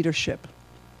have leadership.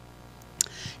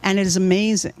 And it is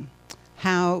amazing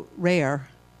how rare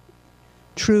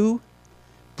true,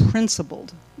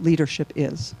 principled leadership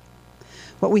is.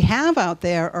 What we have out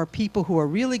there are people who are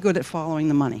really good at following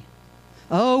the money.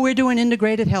 Oh, we're doing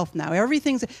integrated health now.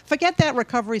 Everything's, forget that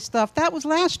recovery stuff. That was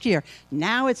last year.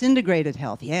 Now it's integrated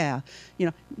health. Yeah. You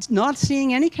know, not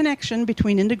seeing any connection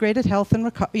between integrated health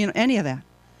and any of that.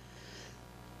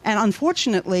 And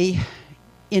unfortunately,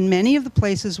 in many of the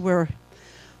places where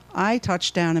I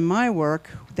touch down in my work,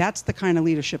 that's the kind of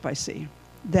leadership I see.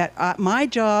 That my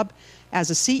job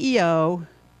as a CEO,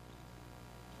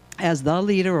 as the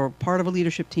leader or part of a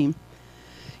leadership team,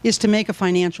 is to make a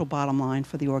financial bottom line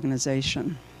for the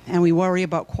organization. And we worry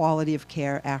about quality of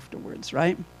care afterwards,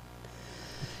 right?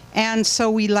 And so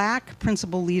we lack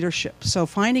principled leadership. So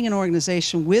finding an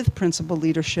organization with principled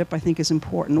leadership, I think, is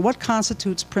important. What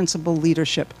constitutes principled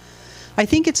leadership? I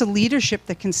think it's a leadership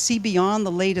that can see beyond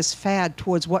the latest fad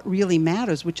towards what really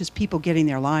matters, which is people getting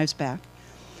their lives back.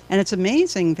 And it's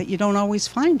amazing that you don't always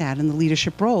find that in the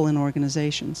leadership role in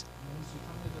organizations.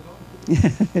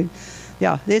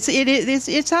 Yeah,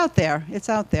 it's out there. It's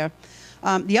out there.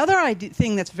 The other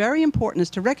thing that's very important is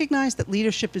to recognize that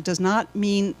leadership does not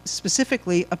mean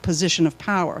specifically a position of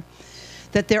power.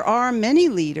 That there are many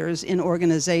leaders in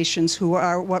organizations who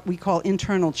are what we call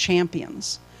internal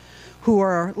champions, who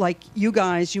are like you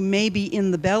guys. You may be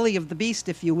in the belly of the beast,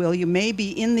 if you will. You may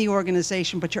be in the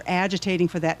organization, but you're agitating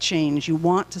for that change. You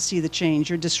want to see the change.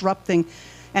 You're disrupting,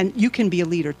 and you can be a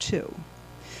leader too.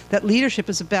 That leadership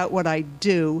is about what I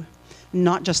do,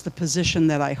 not just the position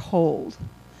that I hold.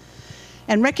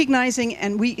 And recognizing,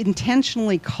 and we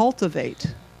intentionally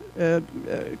cultivate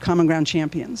common ground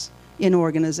champions in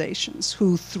organizations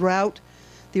who throughout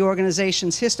the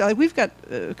organization's history, like we've got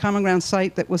a common ground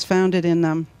site that was founded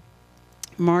in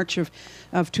March of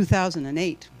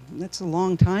 2008. That's a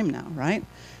long time now, right?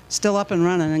 Still up and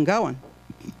running and going.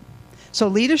 So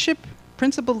leadership,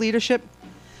 principled leadership,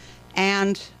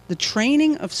 and the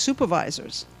training of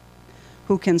supervisors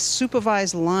who can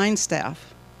supervise line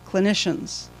staff,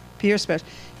 clinicians, peer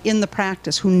specialists in the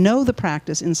practice, who know the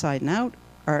practice inside and out,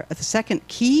 are the second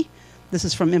key. This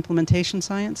is from implementation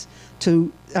science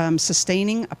to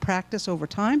sustaining a practice over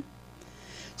time.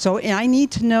 So I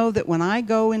need to know that when I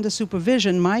go into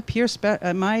supervision, my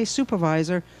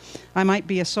supervisor, I might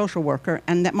be a social worker,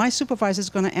 and that my supervisor is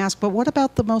going to ask, but what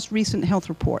about the most recent health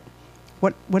report?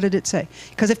 What did it say?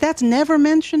 Because if that's never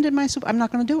mentioned in my I'm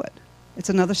not going to do it. It's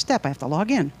another step. I have to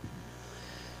log in.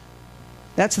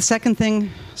 That's the second thing.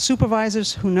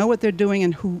 Supervisors who know what they're doing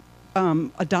and who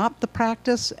adopt the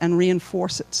practice and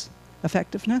reinforce its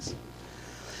effectiveness.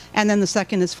 And then the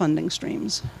second is funding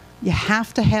streams. You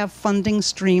have to have funding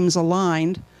streams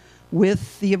aligned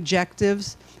with the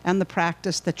objectives and the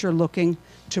practice that you're looking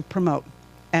to promote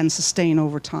and sustain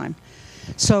over time.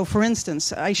 So for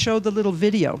instance, I showed the little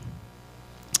video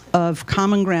of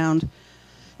Common Ground,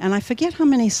 and I forget how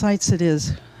many sites it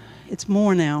is. It's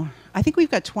more now. I think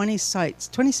we've got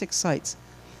 26 sites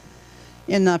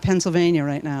in Pennsylvania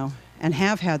right now, and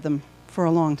have had them for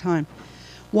a long time.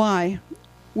 Why?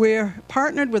 We're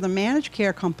partnered with a managed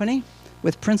care company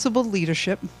with principled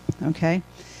leadership, okay,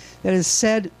 that has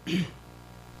said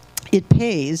it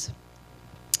pays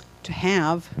to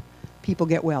have people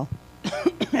get well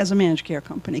as a managed care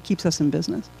company. It keeps us in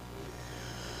business.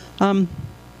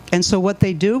 And so what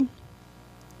they do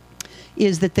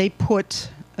is that they put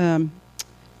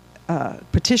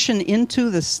petition into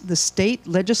the state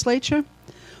legislature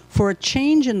for a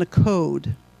change in the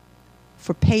code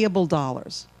for payable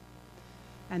dollars.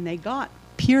 And they got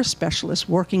peer specialists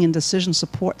working in Decision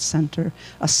Support Center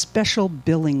a special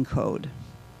billing code.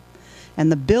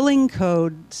 And the billing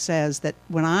code says that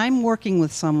when I'm working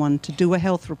with someone to do a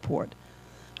health report,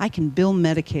 I can bill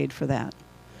Medicaid for that.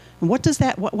 And what does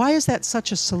that, why is that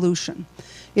such a solution?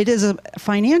 It is a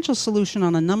financial solution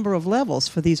on a number of levels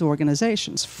for these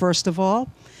organizations. First of all,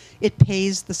 it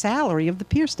pays the salary of the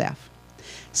peer staff.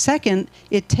 Second,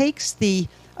 it takes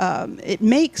it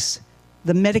makes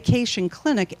the medication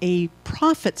clinic a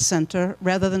profit center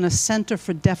rather than a center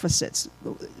for deficits.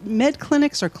 Med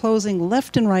clinics are closing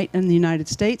left and right in the United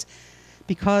States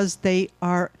because they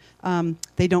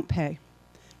don't pay.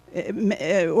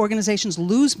 Organizations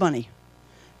lose money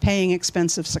paying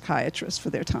expensive psychiatrists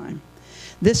for their time.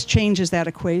 This changes that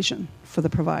equation for the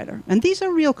provider. And these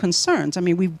are real concerns. I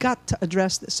mean, we've got to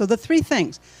address this. So the three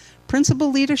things: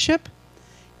 principal leadership,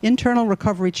 internal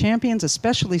recovery champions,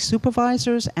 especially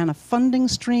supervisors, and a funding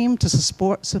stream to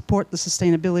support the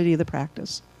sustainability of the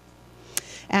practice.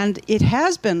 And it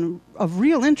has been of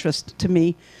real interest to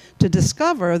me to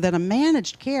discover that a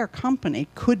managed care company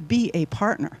could be a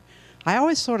partner. I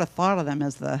always sort of thought of them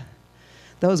as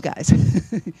those guys.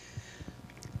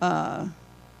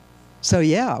 So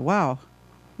yeah, wow,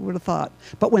 who would have thought?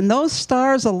 But when those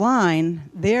stars align,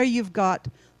 there you've got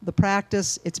the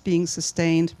practice, it's being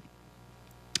sustained,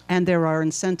 and there are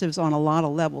incentives on a lot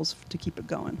of levels to keep it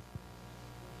going.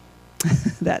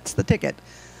 That's the ticket.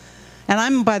 And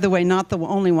I'm, by the way, not the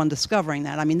only one discovering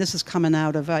that. I mean, this is coming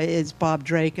out of, it's Bob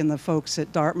Drake and the folks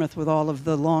at Dartmouth with all of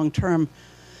the long-term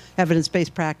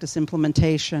evidence-based practice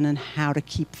implementation and how to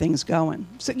keep things going.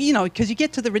 So, you know, because you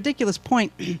get to the ridiculous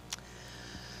point,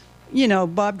 you know,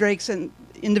 Bob Drake's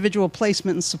individual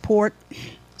placement and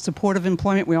supportive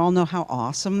employment, we all know how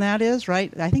awesome that is,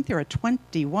 right? I think there are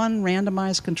 21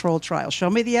 randomized controlled trials. Show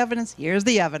me the evidence, here's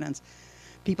the evidence.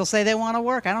 People say they want to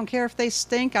work. I don't care if they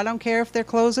stink. I don't care if their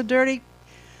clothes are dirty.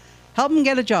 Help them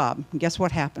get a job. And guess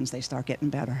what happens? They start getting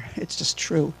better. It's just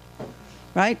true,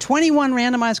 right? 21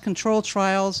 randomized controlled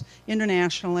trials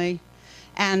internationally,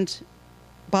 and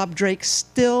Bob Drake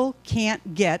still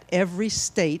can't get every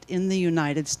state in the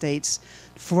United States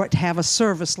for it to have a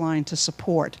service line to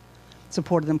supported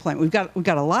employment. We've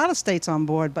got a lot of states on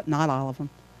board, but not all of them.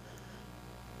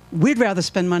 We'd rather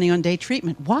spend money on day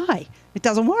treatment. Why? It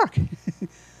doesn't work.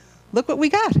 Look what we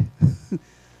got.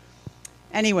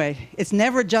 Anyway, it's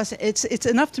never just, it's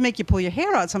enough to make you pull your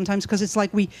hair out sometimes, because it's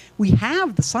like we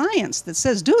have the science that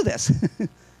says do this.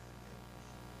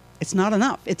 It's not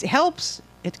enough. It helps.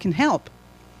 It can help.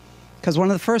 Because one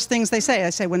of the first things I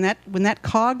say when that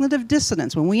cognitive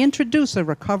dissonance, when we introduce a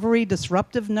recovery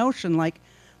disruptive notion like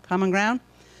common ground,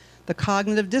 the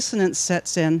cognitive dissonance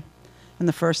sets in, and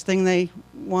the first thing they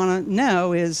want to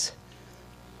know is,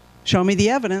 show me the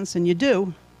evidence, and you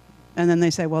do. And then they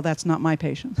say, well, that's not my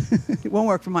patient. It won't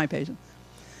work for my patient.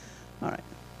 All right.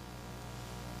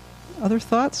 Other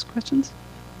thoughts, questions?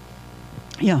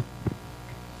 Yeah.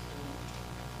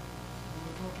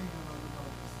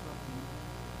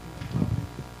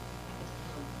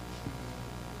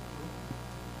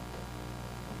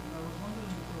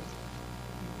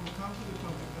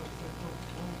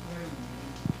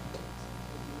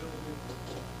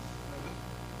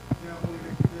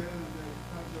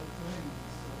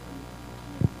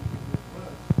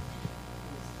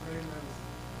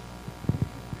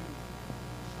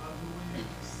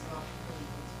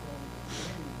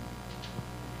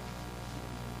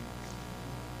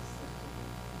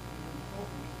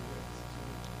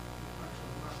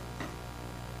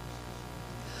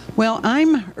 Well,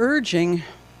 I'm urging,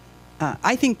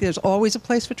 I think there's always a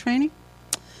place for training.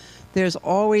 There's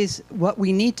always, what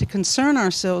we need to concern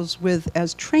ourselves with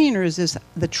as trainers is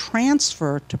the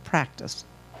transfer to practice.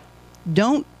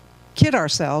 Don't kid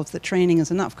ourselves that training is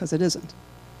enough, because it isn't.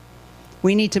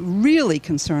 We need to really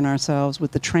concern ourselves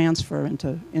with the transfer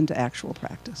into actual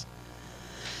practice.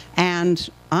 And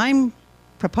I'm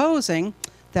proposing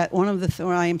that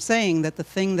I am saying that the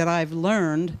thing that I've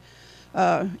learned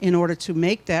in order to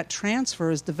make that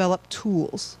transfer is develop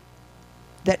tools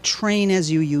that train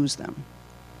as you use them.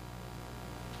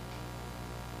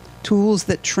 Tools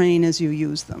that train as you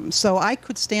use them. So I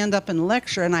could stand up and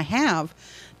lecture, and I have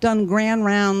done grand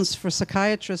rounds for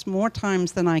psychiatrists more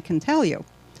times than I can tell you.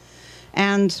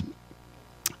 And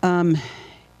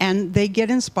they get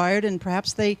inspired, and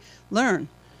perhaps they learn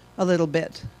a little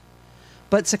bit.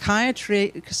 But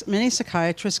many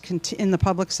psychiatrists in the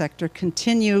public sector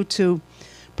continue to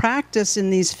practice in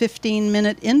these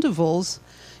 15-minute intervals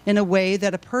in a way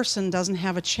that a person doesn't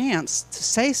have a chance to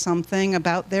say something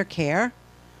about their care,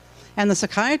 and the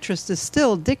psychiatrist is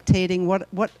still dictating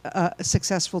what a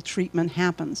successful treatment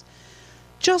happens.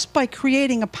 Just by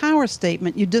creating a power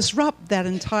statement, you disrupt that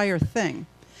entire thing.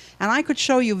 And I could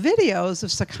show you videos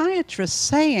of psychiatrists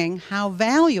saying how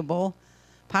valuable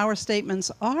power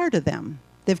statements are to them.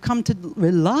 They've come to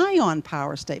rely on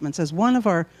power statements. As one of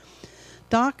our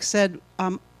docs said,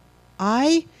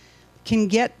 I can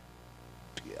get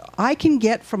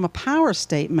from a power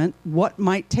statement what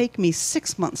might take me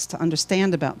 6 months to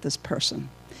understand about this person.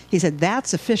 He said,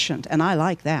 that's efficient, and I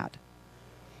like that.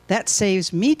 That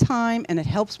saves me time, and it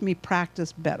helps me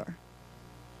practice better.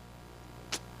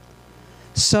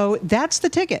 So that's the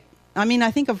ticket. I mean,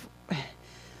 I think of,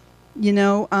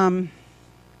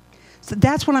 so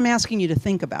that's what I'm asking you to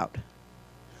think about.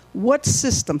 What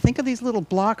system, think of these little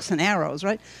blocks and arrows,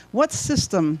 right? What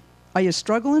system are you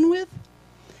struggling with?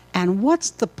 And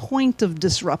what's the point of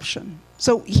disruption?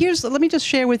 So let me just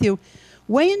share with you,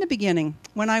 way in the beginning,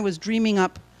 when I was dreaming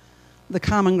up the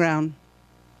Common Ground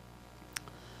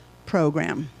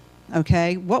program,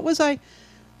 okay, what was I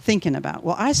thinking about?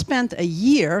 Well, I spent a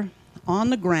year on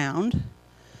the ground.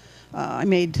 I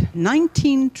made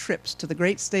 19 trips to the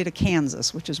great state of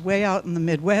Kansas, which is way out in the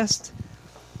Midwest.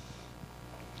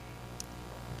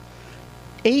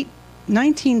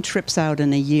 19 trips out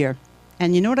in a year.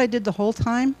 And you know what I did the whole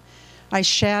time? I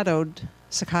shadowed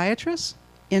psychiatrists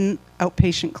in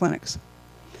outpatient clinics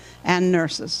and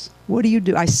nurses. What do you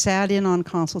do? I sat in on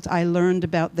consults. I learned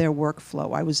about their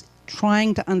workflow. I was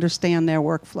trying to understand their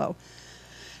workflow.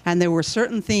 And there were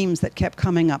certain themes that kept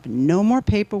coming up. No more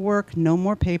paperwork, no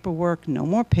more paperwork, no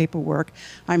more paperwork.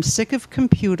 I'm sick of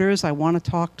computers. I want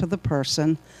to talk to the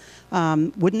person.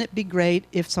 Wouldn't it be great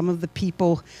if some of the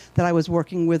people that I was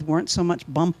working with weren't so much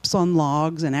bumps on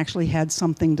logs and actually had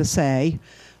something to say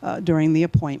during the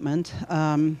appointment?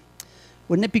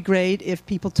 Wouldn't it be great if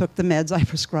people took the meds I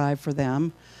prescribed for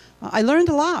them? I learned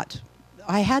a lot.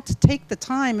 I had to take the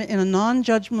time in a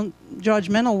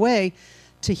non-judgmental way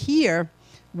to hear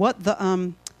what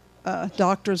the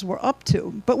doctors were up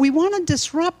to. But we want to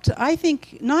disrupt, I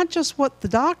think, not just what the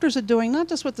doctors are doing, not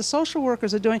just what the social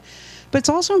workers are doing, but it's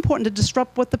also important to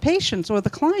disrupt what the patients or the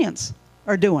clients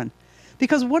are doing.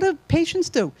 Because what do patients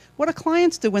do? What do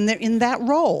clients do when they're in that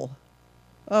role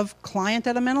of client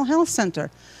at a mental health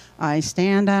center? I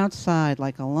stand outside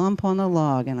like a lump on a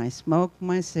log, and I smoke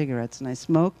my cigarettes, and I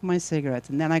smoke my cigarettes,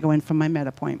 and then I go in for my med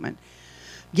appointment.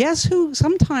 Guess who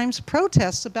sometimes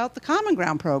protests about the Common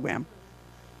Ground program?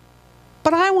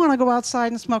 But I want to go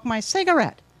outside and smoke my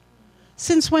cigarette.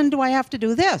 Since when do I have to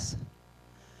do this?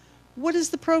 What is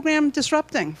the program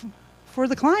disrupting for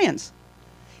the clients?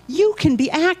 You can be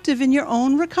active in your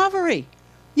own recovery.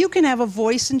 You can have a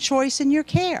voice and choice in your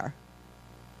care.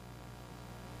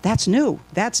 That's new.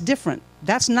 That's different.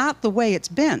 That's not the way it's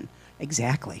been.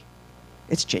 Exactly.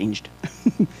 It's changed.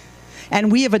 And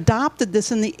we have adopted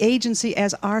this in the agency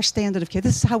as our standard of care.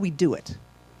 This is how we do it.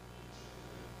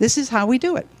 This is how we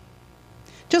do it.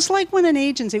 Just like when an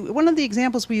agency, one of the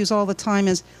examples we use all the time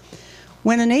is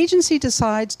when an agency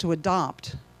decides to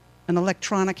adopt an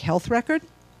electronic health record,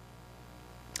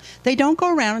 they don't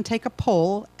go around and take a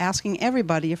poll asking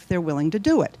everybody if they're willing to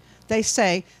do it. They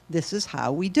say, this is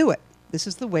how we do it. This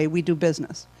is the way we do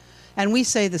business. And we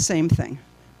say the same thing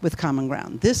with Common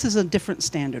Ground. This is a different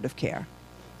standard of care,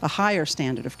 a higher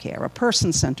standard of care, a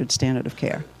person-centered standard of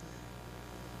care.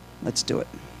 Let's do it.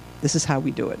 This is how we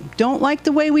do it. Don't like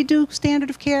the way we do standard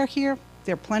of care here?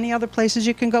 There are plenty other places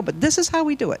you can go, but this is how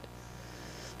we do it.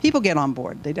 People get on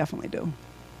board. They definitely do.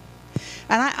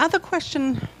 And other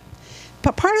question,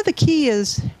 but part of the key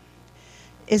is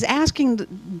asking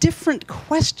different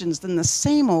questions than the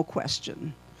same old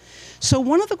question. So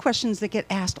one of the questions that get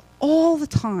asked all the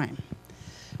time,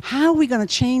 how are we going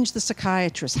to change the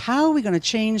psychiatrist? How are we going to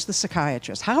change the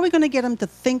psychiatrist? How are we going to get them to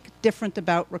think different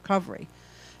about recovery?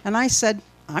 And I said,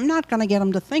 I'm not going to get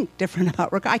them to think different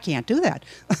about recovery. I can't do that.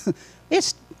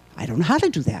 I don't know how to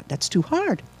do that. That's too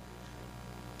hard.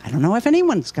 I don't know if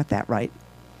anyone's got that right.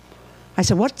 I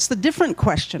said, what's the different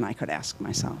question I could ask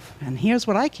myself? And here's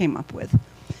what I came up with.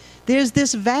 There's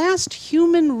this vast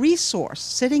human resource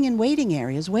sitting in waiting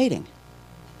areas waiting.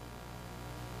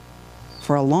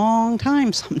 For a long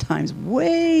time sometimes,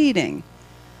 waiting.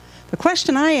 The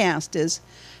question I asked is,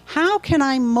 how can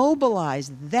I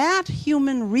mobilize that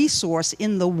human resource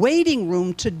in the waiting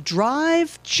room to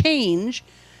drive change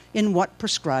in what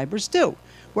prescribers do?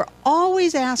 We're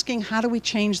always asking, how do we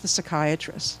change the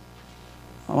psychiatrist?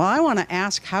 Well, I want to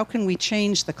ask, how can we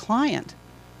change the client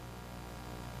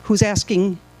who's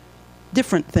asking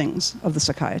different things of the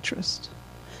psychiatrist?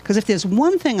 Because if there's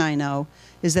one thing I know,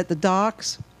 is that the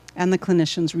docs and the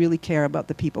clinicians really care about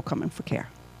the people coming for care.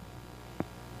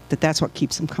 That's what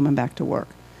keeps them coming back to work.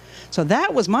 So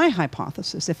that was my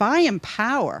hypothesis. If I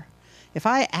empower, if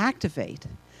I activate,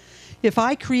 if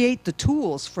I create the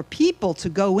tools for people to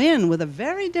go in with a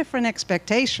very different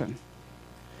expectation,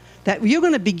 that you're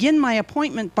going to begin my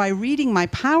appointment by reading my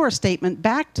power statement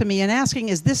back to me and asking,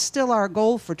 is this still our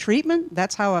goal for treatment?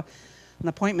 That's how an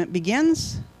appointment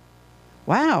begins.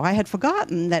 Wow, I had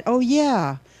forgotten that, oh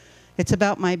yeah, it's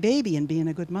about my baby and being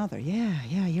a good mother. Yeah,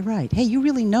 you're right. Hey, you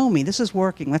really know me. This is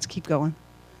working. Let's keep going.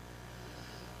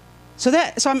 So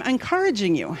I'm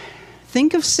encouraging you.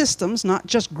 Think of systems, not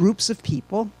just groups of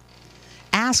people.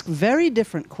 Ask very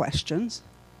different questions,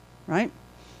 right?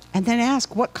 And then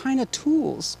ask, what kind of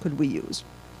tools could we use?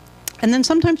 And then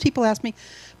sometimes people ask me,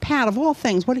 Pat, of all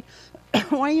things, why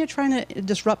are you trying to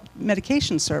disrupt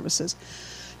medication services?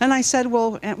 And I said,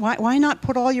 well, why not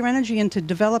put all your energy into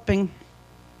developing,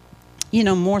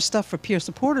 more stuff for peer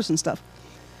supporters and stuff?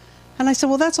 And I said,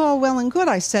 well, that's all well and good,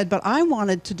 I said, but I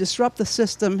wanted to disrupt the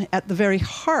system at the very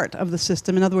heart of the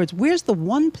system. In other words, where's the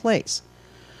one place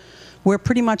where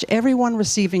pretty much everyone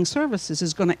receiving services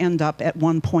is going to end up at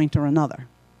one point or another?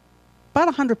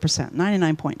 About 100%,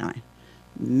 99.9.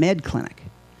 Med clinic.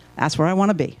 That's where I want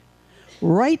to be.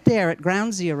 Right there at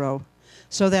ground zero,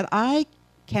 so that I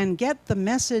can get the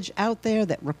message out there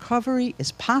that recovery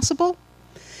is possible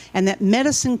and that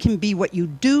medicine can be what you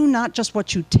do, not just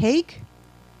what you take,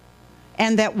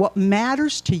 and that what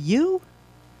matters to you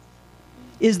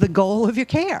is the goal of your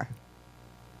care.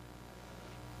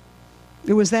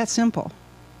 It was that simple.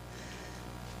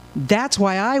 That's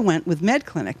why I went with Med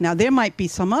Clinic. Now, there might be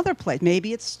some other place.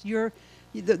 Maybe it's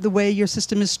the way your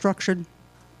system is structured.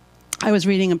 I was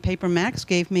reading a paper Max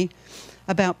gave me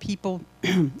about people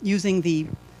using the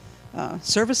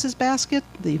services basket.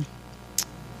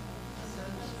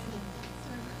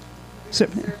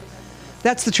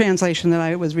 That's the translation that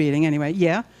I was reading anyway,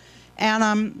 yeah.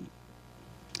 And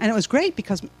it was great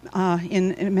because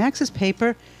in Max's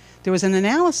paper, there was an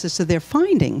analysis of their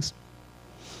findings.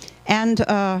 And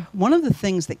one of the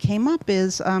things that came up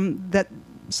is that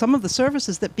some of the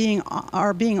services that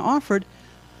are being offered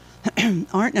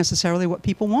aren't necessarily what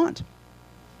people want.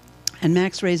 And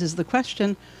Max raises the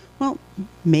question, well,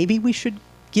 maybe we should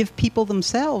give people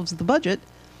themselves the budget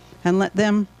and let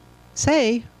them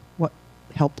say what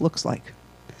help looks like.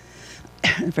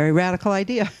 A very radical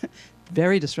idea,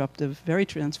 very disruptive, very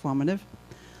transformative.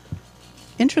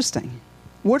 Interesting.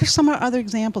 What are some other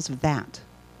examples of that?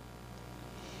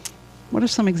 What are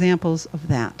some examples of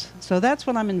that? So that's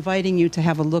what I'm inviting you to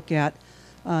have a look at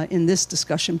in this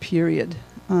discussion period.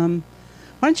 Why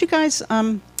don't you guys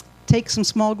take some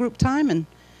small group time and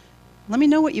let me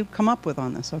know what you come up with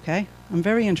on this, okay? I'm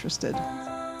very interested.